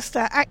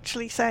 Alistair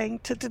actually saying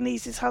to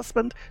Denise's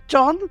husband,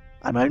 John,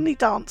 I'm only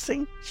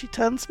dancing. She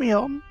turns me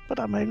on, but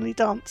I'm only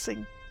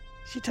dancing.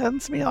 She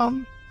turns me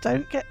on,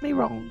 don't get me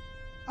wrong.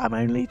 I'm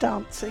only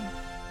dancing.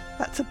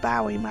 That's a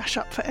Bowie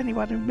mashup for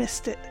anyone who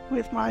missed it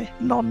with my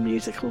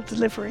non-musical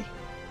delivery.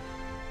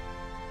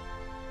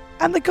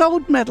 And the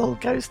gold medal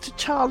goes to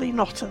Charlie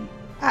Notton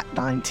at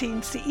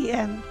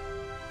 19CEN.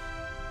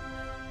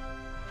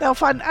 They'll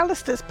find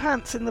Alistair's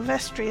pants in the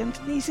vestry and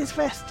Denise's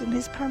vest in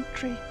his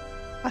pantry.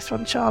 Nice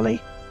one,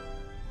 Charlie.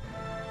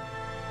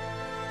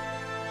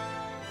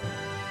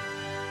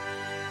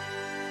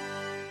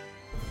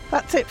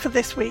 That's it for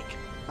this week.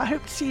 I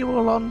hope to see you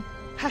all on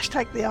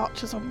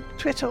 #TheArchers on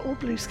Twitter or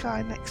Blue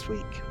Sky next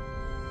week.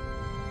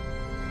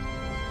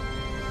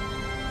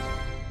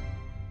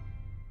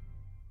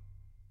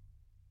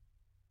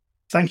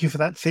 Thank you for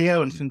that,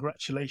 Theo, and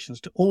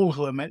congratulations to all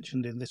who are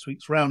mentioned in this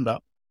week's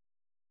roundup.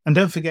 And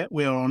don't forget,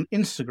 we are on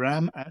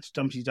Instagram at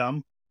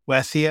DumptyDum,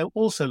 where Theo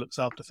also looks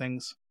after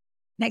things.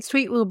 Next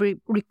week, we'll be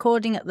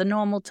recording at the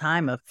normal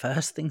time of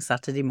first thing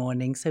Saturday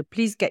morning, so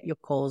please get your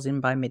calls in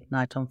by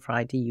midnight on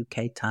Friday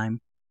UK time.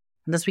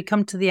 And as we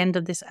come to the end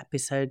of this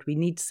episode, we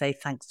need to say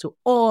thanks to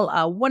all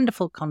our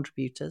wonderful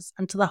contributors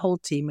and to the whole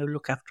team who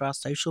look after our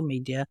social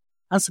media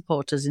and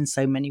support us in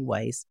so many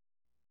ways.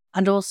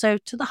 And also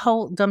to the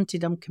whole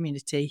DumptyDum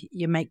community.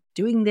 You make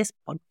doing this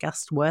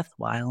podcast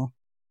worthwhile.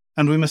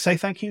 And we must say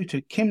thank you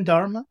to Kim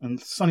Durham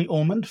and Sonny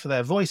Ormond for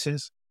their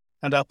voices,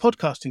 and our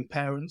podcasting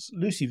parents,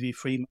 Lucy V.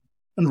 Freeman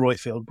and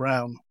Royfield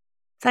Brown.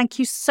 Thank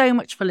you so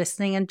much for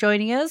listening and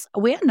joining us.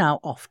 We are now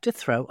off to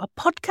throw a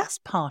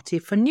podcast party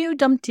for new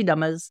Dumpty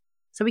Dummers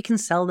so we can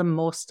sell them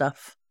more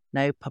stuff.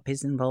 No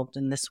puppies involved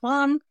in this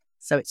one.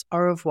 So it's au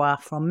revoir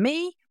from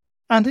me.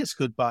 And it's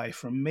goodbye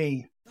from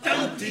me.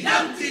 Dumpty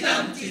Dumpty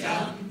Dumpty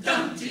Dum,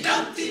 Dumpty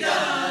Dumpty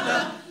Da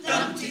Da,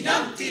 Dumpty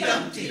Dumpty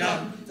Dumpty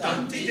Dum,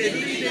 Dumpty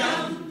Diddly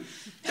Dum,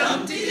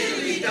 Dumpty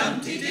Diddly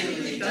Dumpty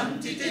Diddly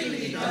Dumpty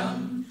Diddly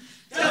Dum,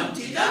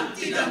 Dumpty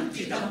Dumpty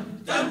Dumpty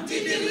Dum,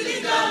 Dumpty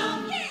Diddly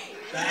Dum.